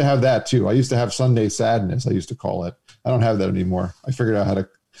 I used to have that too. I used to have Sunday sadness. I used to call it. I don't have that anymore. I figured out how to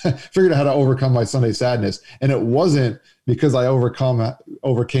overcome my Sunday sadness. And it wasn't because I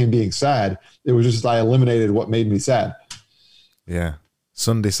overcame being sad. It was just I eliminated what made me sad. Yeah.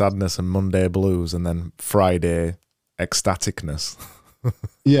 Sunday sadness and Monday blues, and then Friday ecstaticness.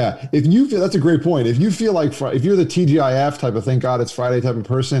 Yeah. If you feel, that's a great point. If you feel like, if you're the TGIF type of thank God it's Friday type of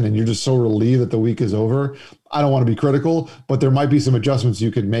person, and you're just so relieved that the week is over, I don't want to be critical, but there might be some adjustments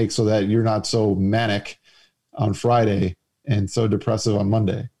you could make so that you're not so manic on Friday and so depressive on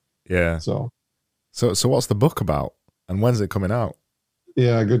Monday. Yeah. So what's the book about, and when's it coming out?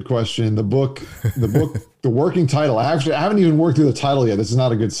 Yeah, good question. The book, the working title. I haven't even worked through the title yet. This is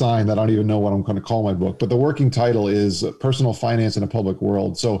not a good sign that I don't even know what I'm going to call my book. But the working title is Personal Finance in a Public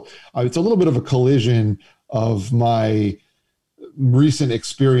World. So it's a little bit of a collision of my recent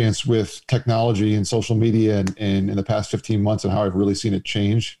experience with technology and social media and in the past 15 months, and how I've really seen it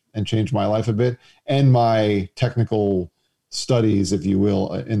change my life a bit, and my technical studies, if you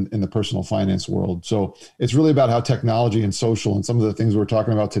will, in the personal finance world. So it's really about how technology and social and some of the things we're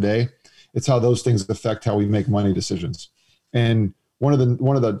talking about today, it's how those things affect how we make money decisions. And one of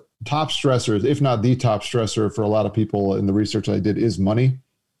the top stressors, if not the top stressor for a lot of people in the research I did, is money.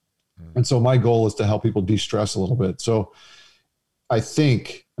 And so my goal is to help people de-stress a little bit. So I've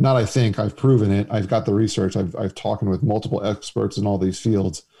proven it. I've got the research. I've talked with multiple experts in all these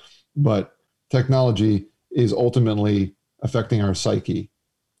fields, but technology is ultimately affecting our psyche.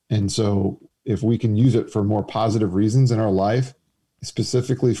 And so if we can use it for more positive reasons in our life,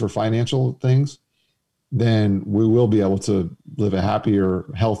 specifically for financial things, then we will be able to live a happier,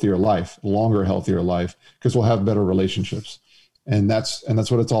 healthier life, longer, healthier life, because we'll have better relationships. And that's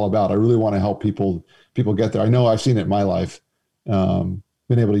what it's all about. I really want to help people get there. I know I've seen it in my life, been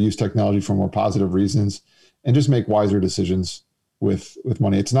able to use technology for more positive reasons and just make wiser decisions with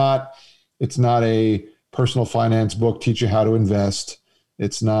money. It's not a personal finance book, teach you how to invest.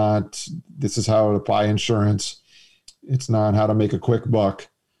 It's not, this is how to buy insurance. It's not how to make a quick buck.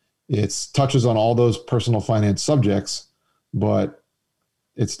 It touches on all those personal finance subjects, but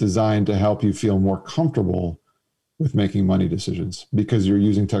it's designed to help you feel more comfortable with making money decisions, because you're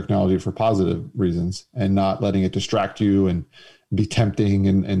using technology for positive reasons and not letting it distract you and be tempting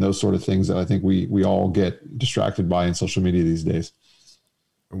and those sort of things that I think we all get distracted by in social media these days.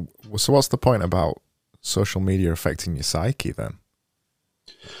 So what's the point about social media affecting your psyche then?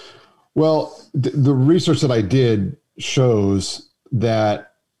 Well, the research that I did shows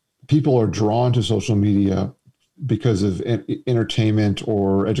that people are drawn to social media because of entertainment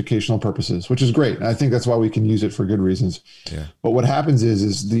or educational purposes, which is great. And I think that's why we can use it for good reasons. Yeah. But what happens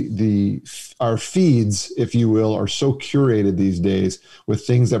is our feeds, if you will, are so curated these days with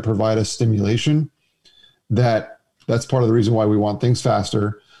things that provide us stimulation, that's part of the reason why we want things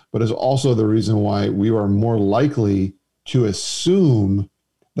faster, but is also the reason why we are more likely to assume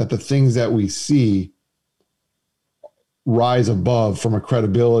that the things that we see rise above from a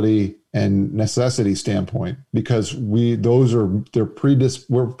credibility and necessity standpoint, because we're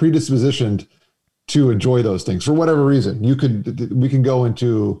predispositioned to enjoy those things for whatever reason. We can go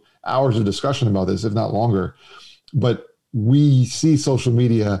into hours of discussion about this, if not longer, but we see social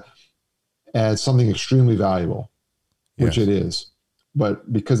media as something extremely valuable, which it is.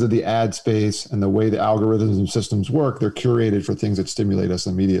 But because of the ad space and the way the algorithms and systems work, they're curated for things that stimulate us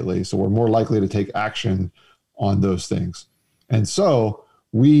immediately. So we're more likely to take action on those things. And so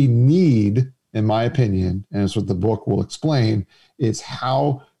we need, in my opinion, and it's what the book will explain, is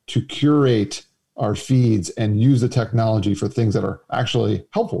how to curate our feeds and use the technology for things that are actually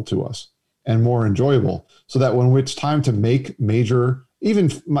helpful to us and more enjoyable, so that when it's time to make major,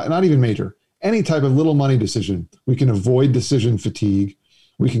 not even major, any type of little money decision, we can avoid decision fatigue.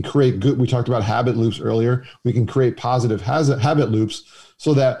 We can create we talked about habit loops earlier. We can create positive habit loops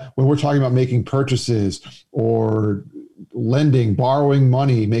so that when we're talking about making purchases or lending, borrowing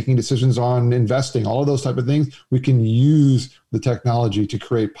money, making decisions on investing, all of those type of things, we can use the technology to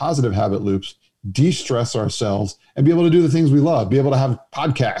create positive habit loops, de-stress ourselves, and be able to do the things we love, be able to have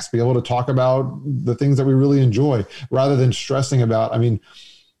podcasts, be able to talk about the things that we really enjoy, rather than stressing about, I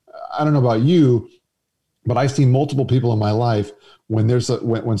don't know about you, but I've seen multiple people in my life when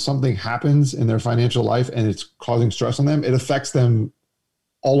when something happens in their financial life and it's causing stress on them, it affects them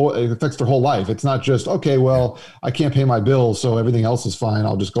it affects their whole life. It's not just, okay, well, I can't pay my bills, so everything else is fine,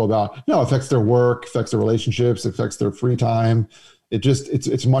 I'll just go about. No, it affects their work, affects their relationships, affects their free time.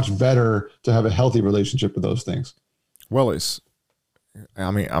 It's much better to have a healthy relationship with those things. Well,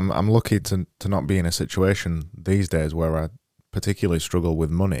 I'm lucky to not be in a situation these days where I particularly struggle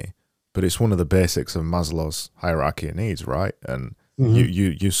with money. but it's one of the basics of Maslow's hierarchy of needs, right? And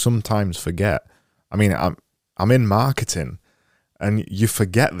Mhm. you sometimes forget. I mean, I'm in marketing, and you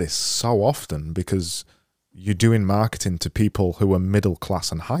forget this so often because you're doing marketing to people who are middle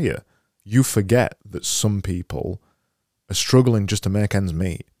class and higher. You forget that some people are struggling just to make ends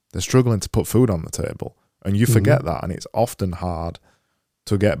meet. They're struggling to put food on the table, and you forget that, and it's often hard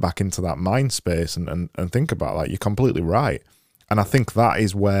to get back into that mind space and think about that. You're completely right. And I think that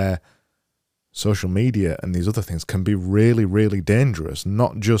is where social media and these other things can be really, really dangerous.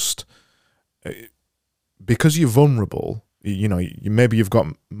 Not just because you're vulnerable, you know, maybe you've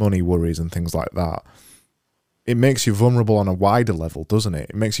got money worries and things like that. It makes you vulnerable on a wider level, doesn't it?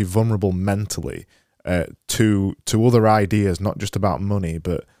 It makes you vulnerable mentally to other ideas, not just about money,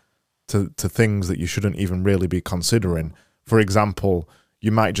 but to things that you shouldn't even really be considering. For example,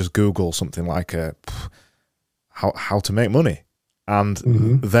 you might just Google something like how to make money, and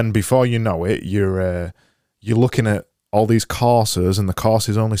then before you know it, you're looking at all these courses, and the course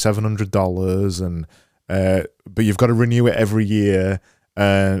is only $700, and but you've got to renew it every year,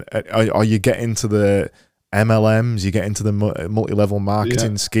 or you get into the MLMs, you get into the multi-level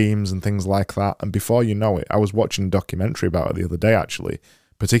marketing schemes and things like that, and before you know it, I was watching a documentary about it the other day, actually,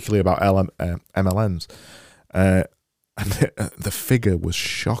 particularly about MLMs, and the figure was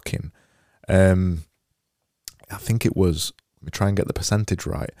shocking. I think it was, let me try and get the percentage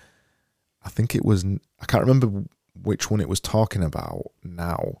right. I think it was, I can't remember which one it was talking about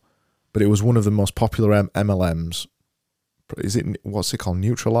now, but it was one of the most popular MLMs. Is it, what's it called?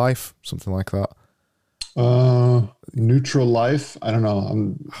 Neutral Life? Something like that? Neutral Life? I don't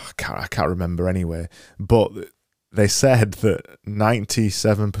know. I can't remember anyway. But they said that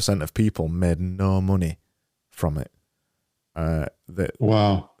 97% of people made no money from it.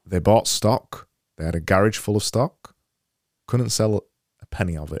 Wow. They bought stock. They had a garage full of stock. Couldn't sell a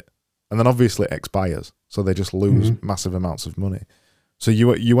penny of it. And then obviously it expires. So they just lose massive amounts of money. So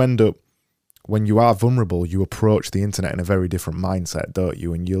you end up, when you are vulnerable, you approach the internet in a very different mindset, don't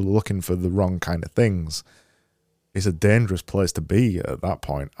you? And you're looking for the wrong kind of things. It's a dangerous place to be at that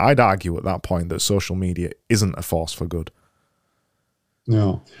point. I'd argue at that point that social media isn't a force for good.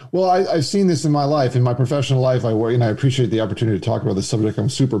 No. Well, I've seen this in my life, in my professional life. I work, and I appreciate the opportunity to talk about this subject. I'm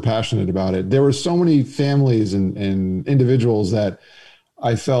super passionate about it. There were so many families and individuals that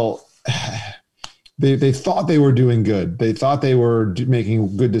I felt they thought they were doing good. They thought they were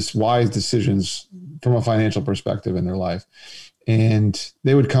making good, wise decisions from a financial perspective in their life. And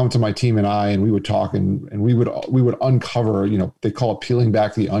they would come to my team and we would talk, and we would uncover, you know, they call it peeling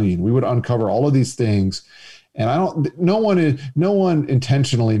back the onion. We would uncover all of these things. And no one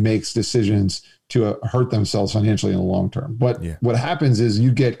intentionally makes decisions to hurt themselves financially in the long term. But what happens is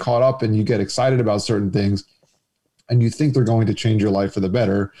you get caught up and you get excited about certain things, and you think they're going to change your life for the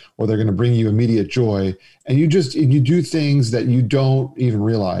better, or they're going to bring you immediate joy. And you do things that you don't even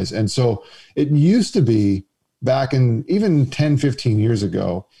realize. And so it used to be back in even 10, 15 years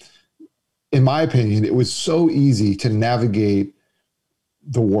ago, in my opinion, it was so easy to navigate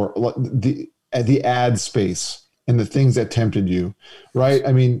the world, the ad space and the things that tempted you, right?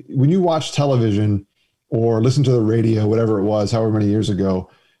 I mean, when you watch television or listen to the radio, whatever it was, however many years ago,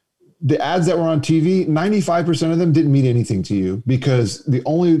 the ads that were on TV, 95% of them didn't mean anything to you, because the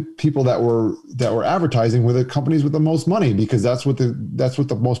only people that were advertising were the companies with the most money, because that's what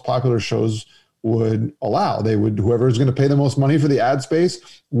the most popular shows would allow. They would, whoever is going to pay the most money for the ad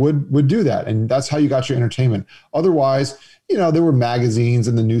space would do that. And that's how you got your entertainment. Otherwise, you know, there were magazines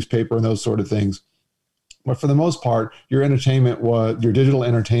and the newspaper and those sort of things. But for the most part, your digital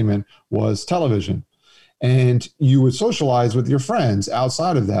entertainment was television. And you would socialize with your friends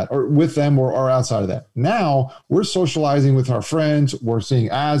outside of that, or with them or outside of that. Now we're socializing with our friends. We're seeing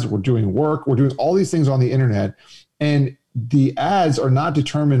ads. We're doing work. We're doing all these things on the internet. And the ads are not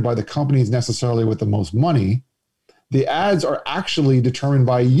determined by the companies necessarily with the most money. The ads are actually determined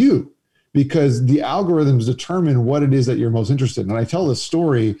by you, because the algorithms determine what it is that you're most interested in. And I tell this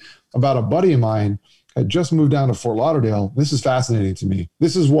story about a buddy of mine had just moved down to Fort Lauderdale. This is fascinating to me.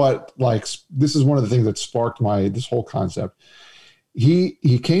 This is one of the things that sparked this whole concept.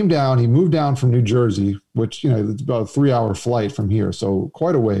 He came down, he moved down from New Jersey, which, you know, it's about a 3-hour flight from here. So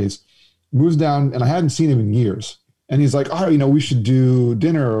quite a ways, moves down, and I hadn't seen him in years. And he's like, oh, you know, we should do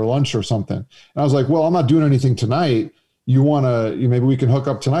dinner or lunch or something. And I was like, well, I'm not doing anything tonight. Maybe we can hook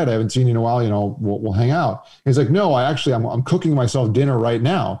up tonight. I haven't seen you in a while, you know, we'll hang out. He's like, no, I'm cooking myself dinner right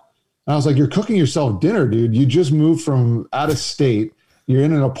now. And I was like, you're cooking yourself dinner, dude. You just moved from out of state. You're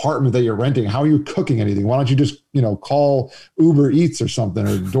in an apartment that you're renting. How are you cooking anything? Why don't you just, you know, call Uber Eats or something,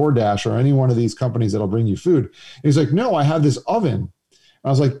 or DoorDash, or any one of these companies that'll bring you food? And he's like, no, I have this oven. And I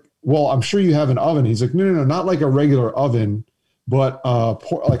was like, well, I'm sure you have an oven. He's like, no, not like a regular oven, but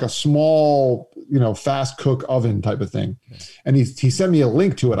like a small, fast cook oven type of thing. And he sent me a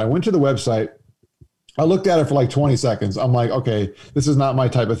link to it. I went to the website. I looked at it for like 20 seconds. I'm like, okay, this is not my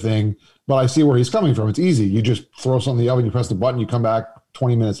type of thing, but I see where he's coming from. It's easy. You just throw something in the oven, you press the button, you come back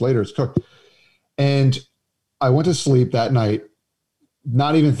 20 minutes later, it's cooked. And I went to sleep that night,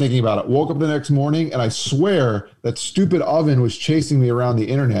 not even thinking about it. Woke up the next morning, and I swear that stupid oven was chasing me around the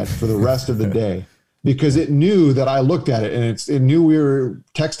internet for the rest of the day because it knew that I looked at it, and it knew we were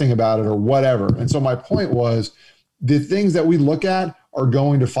texting about it or whatever. And so my point was, the things that we look at are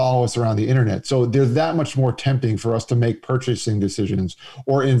going to follow us around the internet. So they're that much more tempting for us to make purchasing decisions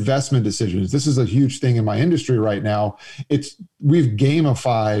or investment decisions. This is a huge thing in my industry right now. We've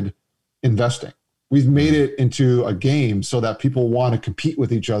gamified investing. We've made it into a game so that people want to compete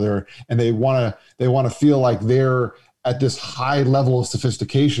with each other, and they want to feel like they're at this high level of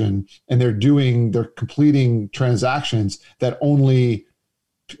sophistication, and they're completing transactions that only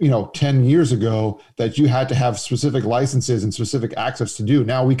 10 years ago that you had to have specific licenses and specific access to do.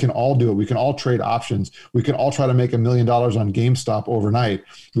 Now we can all do it. We can all trade options. We can all try to make $1 million on GameStop overnight.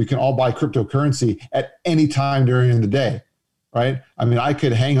 We can all buy cryptocurrency at any time during the day, right? I mean, I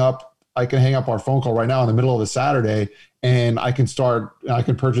can hang up our phone call right now in the middle of a Saturday, and I can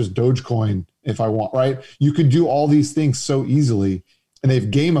purchase Dogecoin if I want, right? You can do all these things so easily, and they've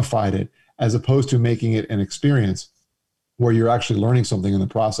gamified it as opposed to making it an experience where you're actually learning something in the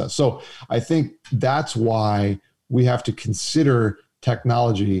process. So I think that's why we have to consider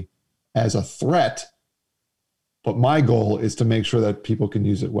technology as a threat. But my goal is to make sure that people can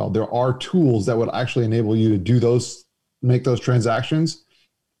use it well. There are tools that would actually enable you to make those transactions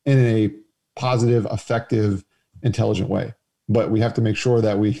in a positive, effective, intelligent way. But we have to make sure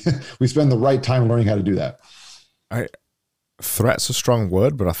that we spend the right time learning how to do that. Threat's a strong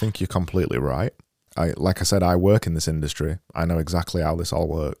word, but I think you're completely right. Like I said, I work in this industry. I know exactly how this all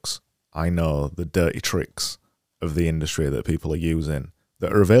works. I know the dirty tricks of the industry that people are using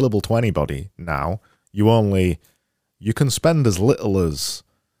that are available to anybody now. You can spend as little as,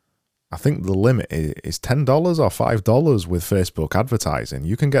 I think the limit is $10 or $5 with Facebook advertising.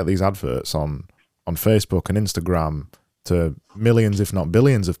 You can get these adverts on Facebook and Instagram to millions, if not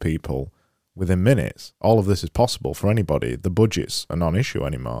billions of people within minutes. All of this is possible for anybody. The budget's a non-issue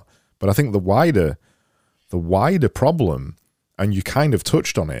anymore. But I think the wider problem, and you kind of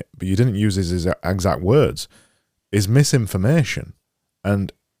touched on it, but you didn't use his exact words, is misinformation.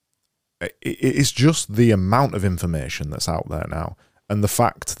 And it's just the amount of information that's out there now. And the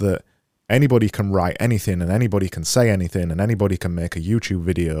fact that anybody can write anything and anybody can say anything and anybody can make a YouTube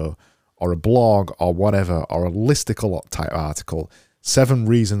video or a blog or whatever, or a listicle type article, 7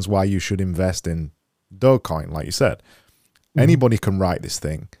 reasons why you should invest in Dogecoin, like you said. Anybody can write this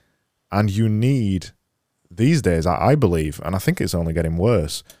thing. And you need, these days, I believe, and I think it's only getting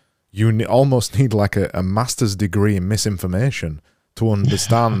worse, you almost need like a master's degree in misinformation to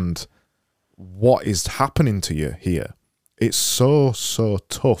understand what is happening to you here. It's so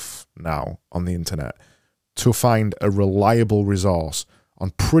tough now on the internet to find a reliable resource on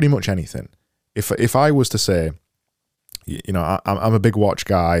pretty much anything. If I was to say, I'm a big watch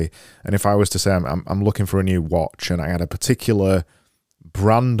guy, and if I was to say I'm looking for a new watch and I had a particular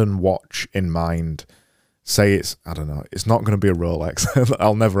brand and watch in mind, say it's not going to be a Rolex.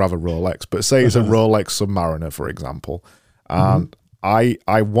 I'll never have a Rolex, but say it's a Rolex Submariner, for example. And I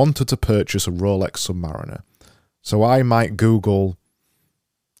wanted to purchase a Rolex Submariner. So I might Google,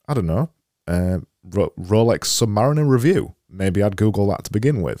 Rolex Submariner review. Maybe I'd Google that to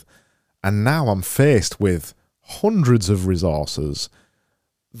begin with. And now I'm faced with hundreds of resources.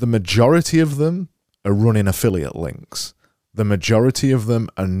 The majority of them are running affiliate links. The majority of them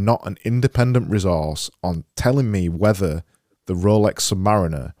are not an independent resource on telling me whether the Rolex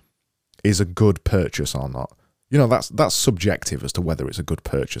Submariner is a good purchase or not. That's subjective as to whether it's a good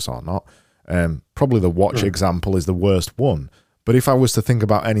purchase or not. Probably the watch example is the worst one. But if I was to think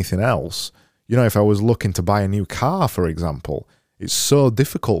about anything else, if I was looking to buy a new car, for example, it's so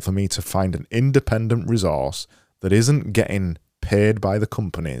difficult for me to find an independent resource that isn't getting paid by the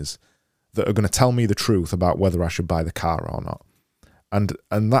companies that are going to tell me the truth about whether I should buy the car or not. And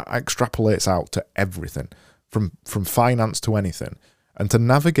that extrapolates out to everything, from finance to anything. And to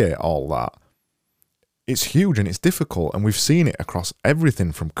navigate all that, it's huge and it's difficult. And we've seen it across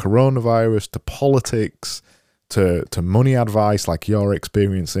everything from coronavirus to politics to money advice like you're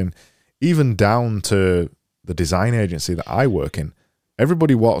experiencing, even down to the design agency that I work in.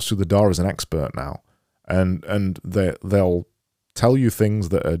 Everybody walks through the door as an expert now. And they'll tell you things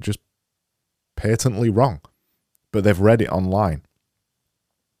that are just patently wrong, but they've read it online.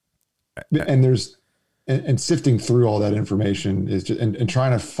 And there's, and sifting through all that information is just, and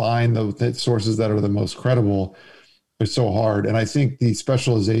trying to find the sources that are the most credible is so hard. And I think the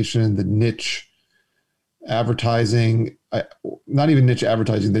specialization, the niche advertising, not even niche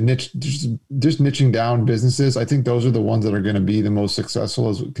advertising, the niche, just niching down businesses. I think those are the ones that are going to be the most successful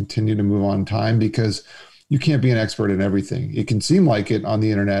as we continue to move on in time, because you can't be an expert in everything. It can seem like it on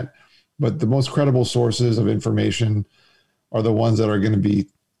the internet, but the most credible sources of information are the ones that are going to be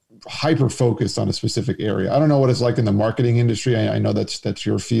hyper focused on a specific area. I don't know what it's like in the marketing industry. I know that's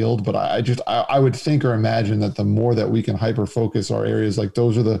your field, but I would think or imagine that the more that we can hyper focus our areas, like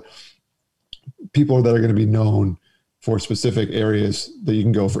those are the people that are going to be known for specific areas that you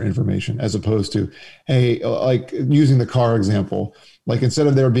can go for information, as opposed to, hey, like using the car example, like instead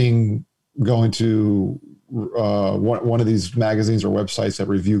of there being going to one of these magazines or websites that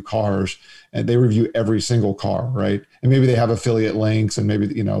review cars, and they review every single car, right? And maybe they have affiliate links, and maybe,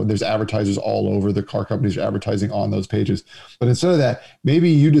 you know, there's advertisers all over, the car companies are advertising on those pages. But instead of that, maybe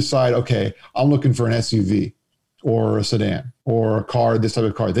you decide, okay, I'm looking for an SUV or a sedan or a car, this type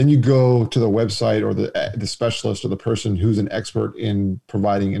of car. Then you go to the website or the specialist or the person who's an expert in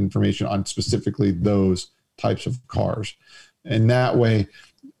providing information on specifically those types of cars. And that way,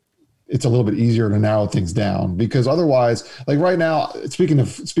 it's a little bit easier to narrow things down, because otherwise, like right now, speaking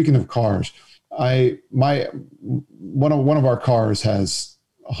of cars, one of our cars has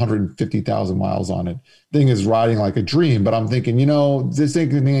 150,000 miles on it. Thing is riding like a dream, but I'm thinking, you know, this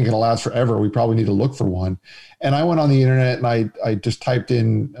thing ain't going to last forever. We probably need to look for one. And I went on the internet and I just typed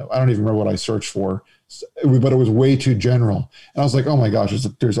in, I don't even remember what I searched for, but it was way too general. And I was like, oh my gosh,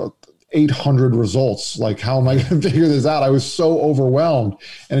 there's 800 results. Like, how am I going to figure this out? I was so overwhelmed,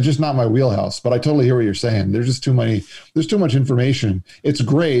 and it's just not my wheelhouse. But I totally hear what you're saying. There's just there's too much information. It's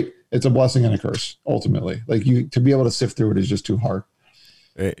great. It's a blessing and a curse, ultimately. Like, to be able to sift through it is just too hard.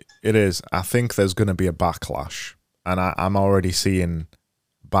 It is. I think there's going to be a backlash, and I'm already seeing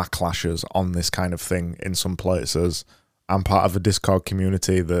backlashes on this kind of thing in some places. I'm part of a Discord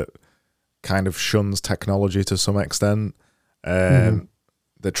community that kind of shuns technology to some extent.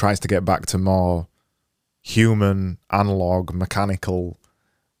 That tries to get back to more human, analog, mechanical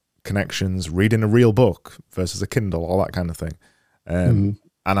connections, reading a real book versus a Kindle, all that kind of thing. And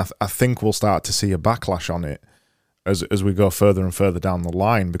I think we'll start to see a backlash on it as we go further and further down the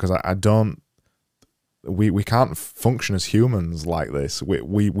line, because we can't function as humans like this.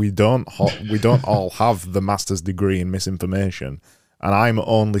 We don't all have the master's degree in misinformation, and I'm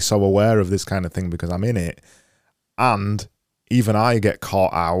only so aware of this kind of thing because I'm in it. And even I get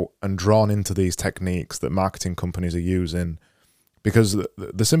caught out and drawn into these techniques that marketing companies are using, because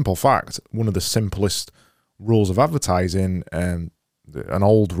the simple fact, one of the simplest rules of advertising, an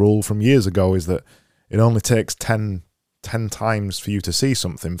old rule from years ago, is that it only takes 10 times for you to see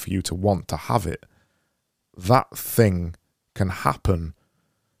something for you to want to have it. That thing can happen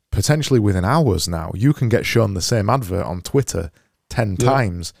potentially within hours now. You can get shown the same advert on Twitter 10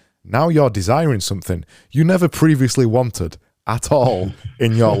 times. Now you're desiring something you never previously wanted at all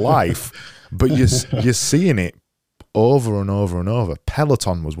in your life, but you're seeing it over and over and over.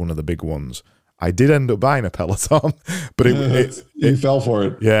 Peloton was one of the big ones. I did end up buying a Peloton, but you fell for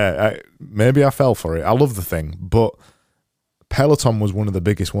it. Yeah, maybe I fell for it. I love the thing, but Peloton was one of the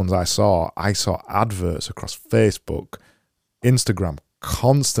biggest ones I saw. I saw adverts across Facebook, Instagram,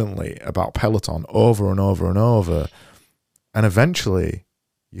 constantly about Peloton over and over and over. And eventually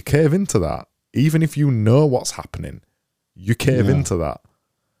you cave into that. Even if you know what's happening, you cave into that.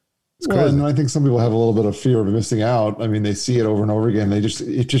 It's crazy. And I think some people have a little bit of fear of missing out. I mean, they see it over and over again. It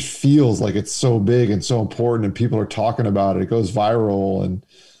just feels like it's so big and so important, and people are talking about it. It goes viral, and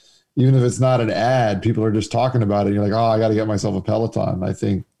even if it's not an ad, people are just talking about it. And you're like, oh, I got to get myself a Peloton. I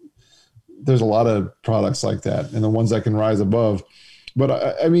think there's a lot of products like that, and the ones that can rise above.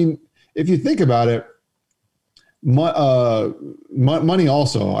 But I mean, if you think about it, money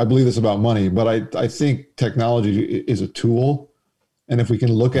also, I believe this about money, but I think technology is a tool. And if we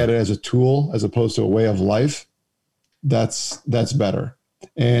can look at it as a tool, as opposed to a way of life, that's better.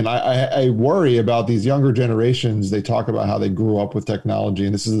 And I worry about these younger generations. They talk about how they grew up with technology,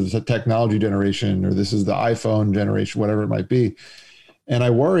 and this is the technology generation, or this is the iPhone generation, whatever it might be. And I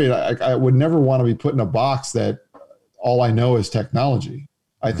worry, I would never want to be put in a box that all I know is technology.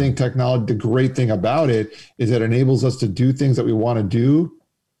 I think technology, the great thing about it is it enables us to do things that we want to do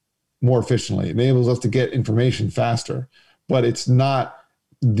more efficiently. It enables us to get information faster, but it's not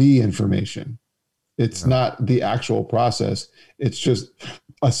the information. It's not the actual process. It's just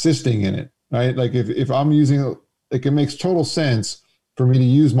assisting in it, right? Like if I'm using, like, it makes total sense for me to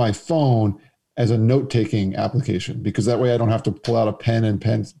use my phone as a note-taking application, because that way I don't have to pull out a pen and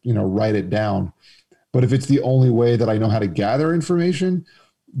write it down. But if it's the only way that I know how to gather information,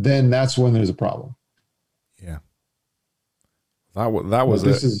 then that's when there's a problem. Yeah. That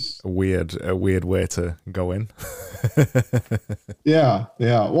was a weird way to go in. Yeah.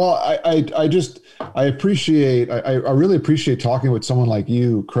 Well, I really appreciate talking with someone like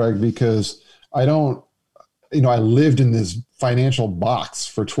you, Craig, because I lived in this financial box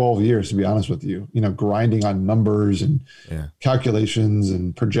for 12 years, to be honest with you, grinding on numbers and calculations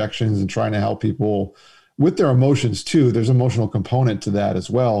and projections and trying to help people with their emotions too. There's an emotional component to that as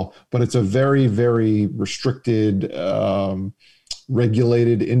well, but it's a very, very restricted,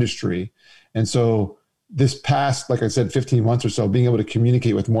 regulated industry. And so this past, like I said, 15 months or so, being able to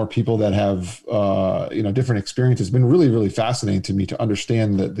communicate with more people that have, different experiences has been really, really fascinating to me to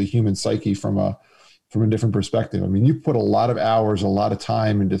understand the human psyche from a different perspective. I mean, you put a lot of hours, a lot of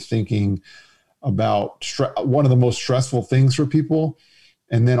time into thinking about one of the most stressful things for people.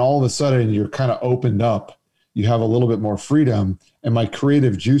 And then all of a sudden you're kind of opened up, you have a little bit more freedom, and my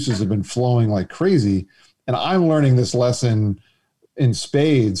creative juices have been flowing like crazy. And I'm learning this lesson in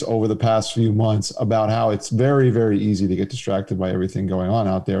spades over the past few months about how it's very, very easy to get distracted by everything going on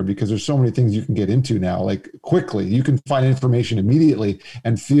out there, because there's so many things you can get into now. Like quickly, you can find information immediately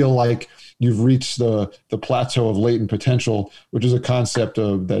and feel like you've reached the plateau of latent potential, which is a concept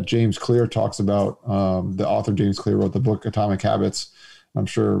that James Clear talks about. The author James Clear wrote the book Atomic Habits. I'm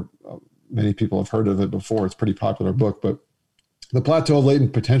sure many people have heard of it before. It's a pretty popular book, but the plateau of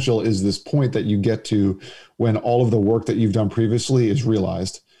latent potential is this point that you get to when all of the work that you've done previously is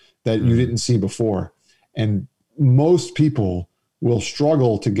realized that you didn't see before. And most people will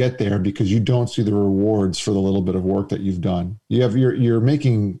struggle to get there because you don't see the rewards for the little bit of work that you've done. You're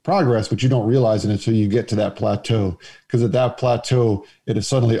making progress, but you don't realize it until you get to that plateau. Because at that plateau, it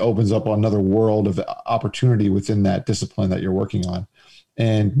suddenly opens up another world of opportunity within that discipline that you're working on.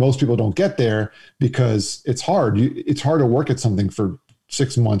 And most people don't get there because it's hard. It's hard to work at something for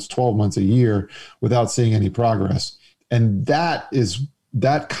 6 months, 12 months, a year without seeing any progress. And that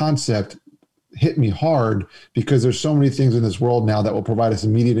concept hit me hard because there's so many things in this world now that will provide us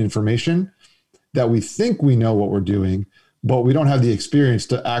immediate information that we think we know what we're doing, but we don't have the experience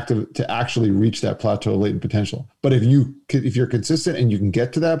to actually reach that plateau of latent potential. But if you're consistent and you can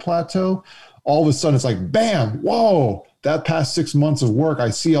get to that plateau, all of a sudden it's like, bam, whoa, that past 6 months of work, I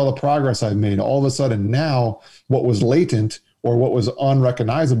see all the progress I've made. All of a sudden now what was latent or what was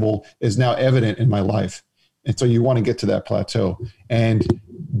unrecognizable is now evident in my life. And so you want to get to that plateau. And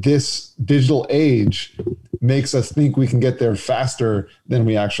this digital age makes us think we can get there faster than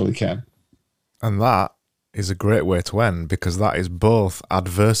we actually can. And that is a great way to end, because that is both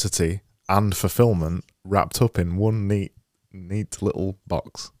adversity and fulfillment wrapped up in one neat little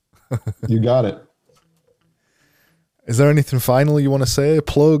box. You got it. Is there anything final you want to say,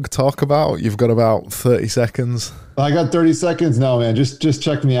 plug, talk about? You've got about 30 seconds. I got 30 seconds. No, man, just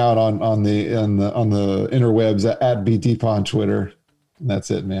check me out on the interwebs at BTPA on Twitter. And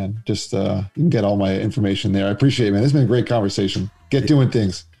that's it, man. Just you can get all my information there. I appreciate it, man. This has been a great conversation. Get doing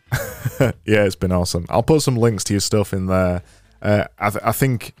things. Yeah, it's been awesome. I'll put some links to your stuff in there. I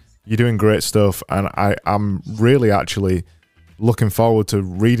think you're doing great stuff, and I'm really actually looking forward to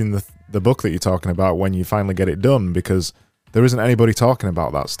reading the book that you're talking about when you finally get it done, because there isn't anybody talking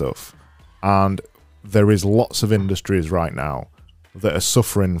about that stuff. And there is lots of industries right now that are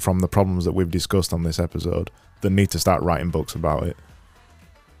suffering from the problems that we've discussed on this episode that need to start writing books about it.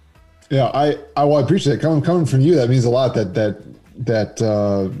 Yeah, I appreciate it. Coming from you, that means a lot that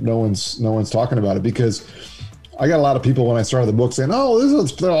no one's talking about it, because I got a lot of people when I started the book saying,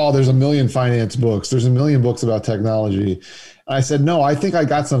 there's a million finance books. There's a million books about technology. And I said, no, I think I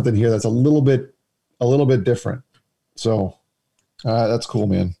got something here that's a little bit different. So that's cool,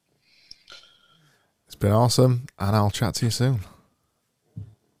 man. It's been awesome, and I'll chat to you soon.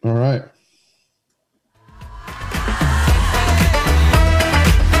 All right.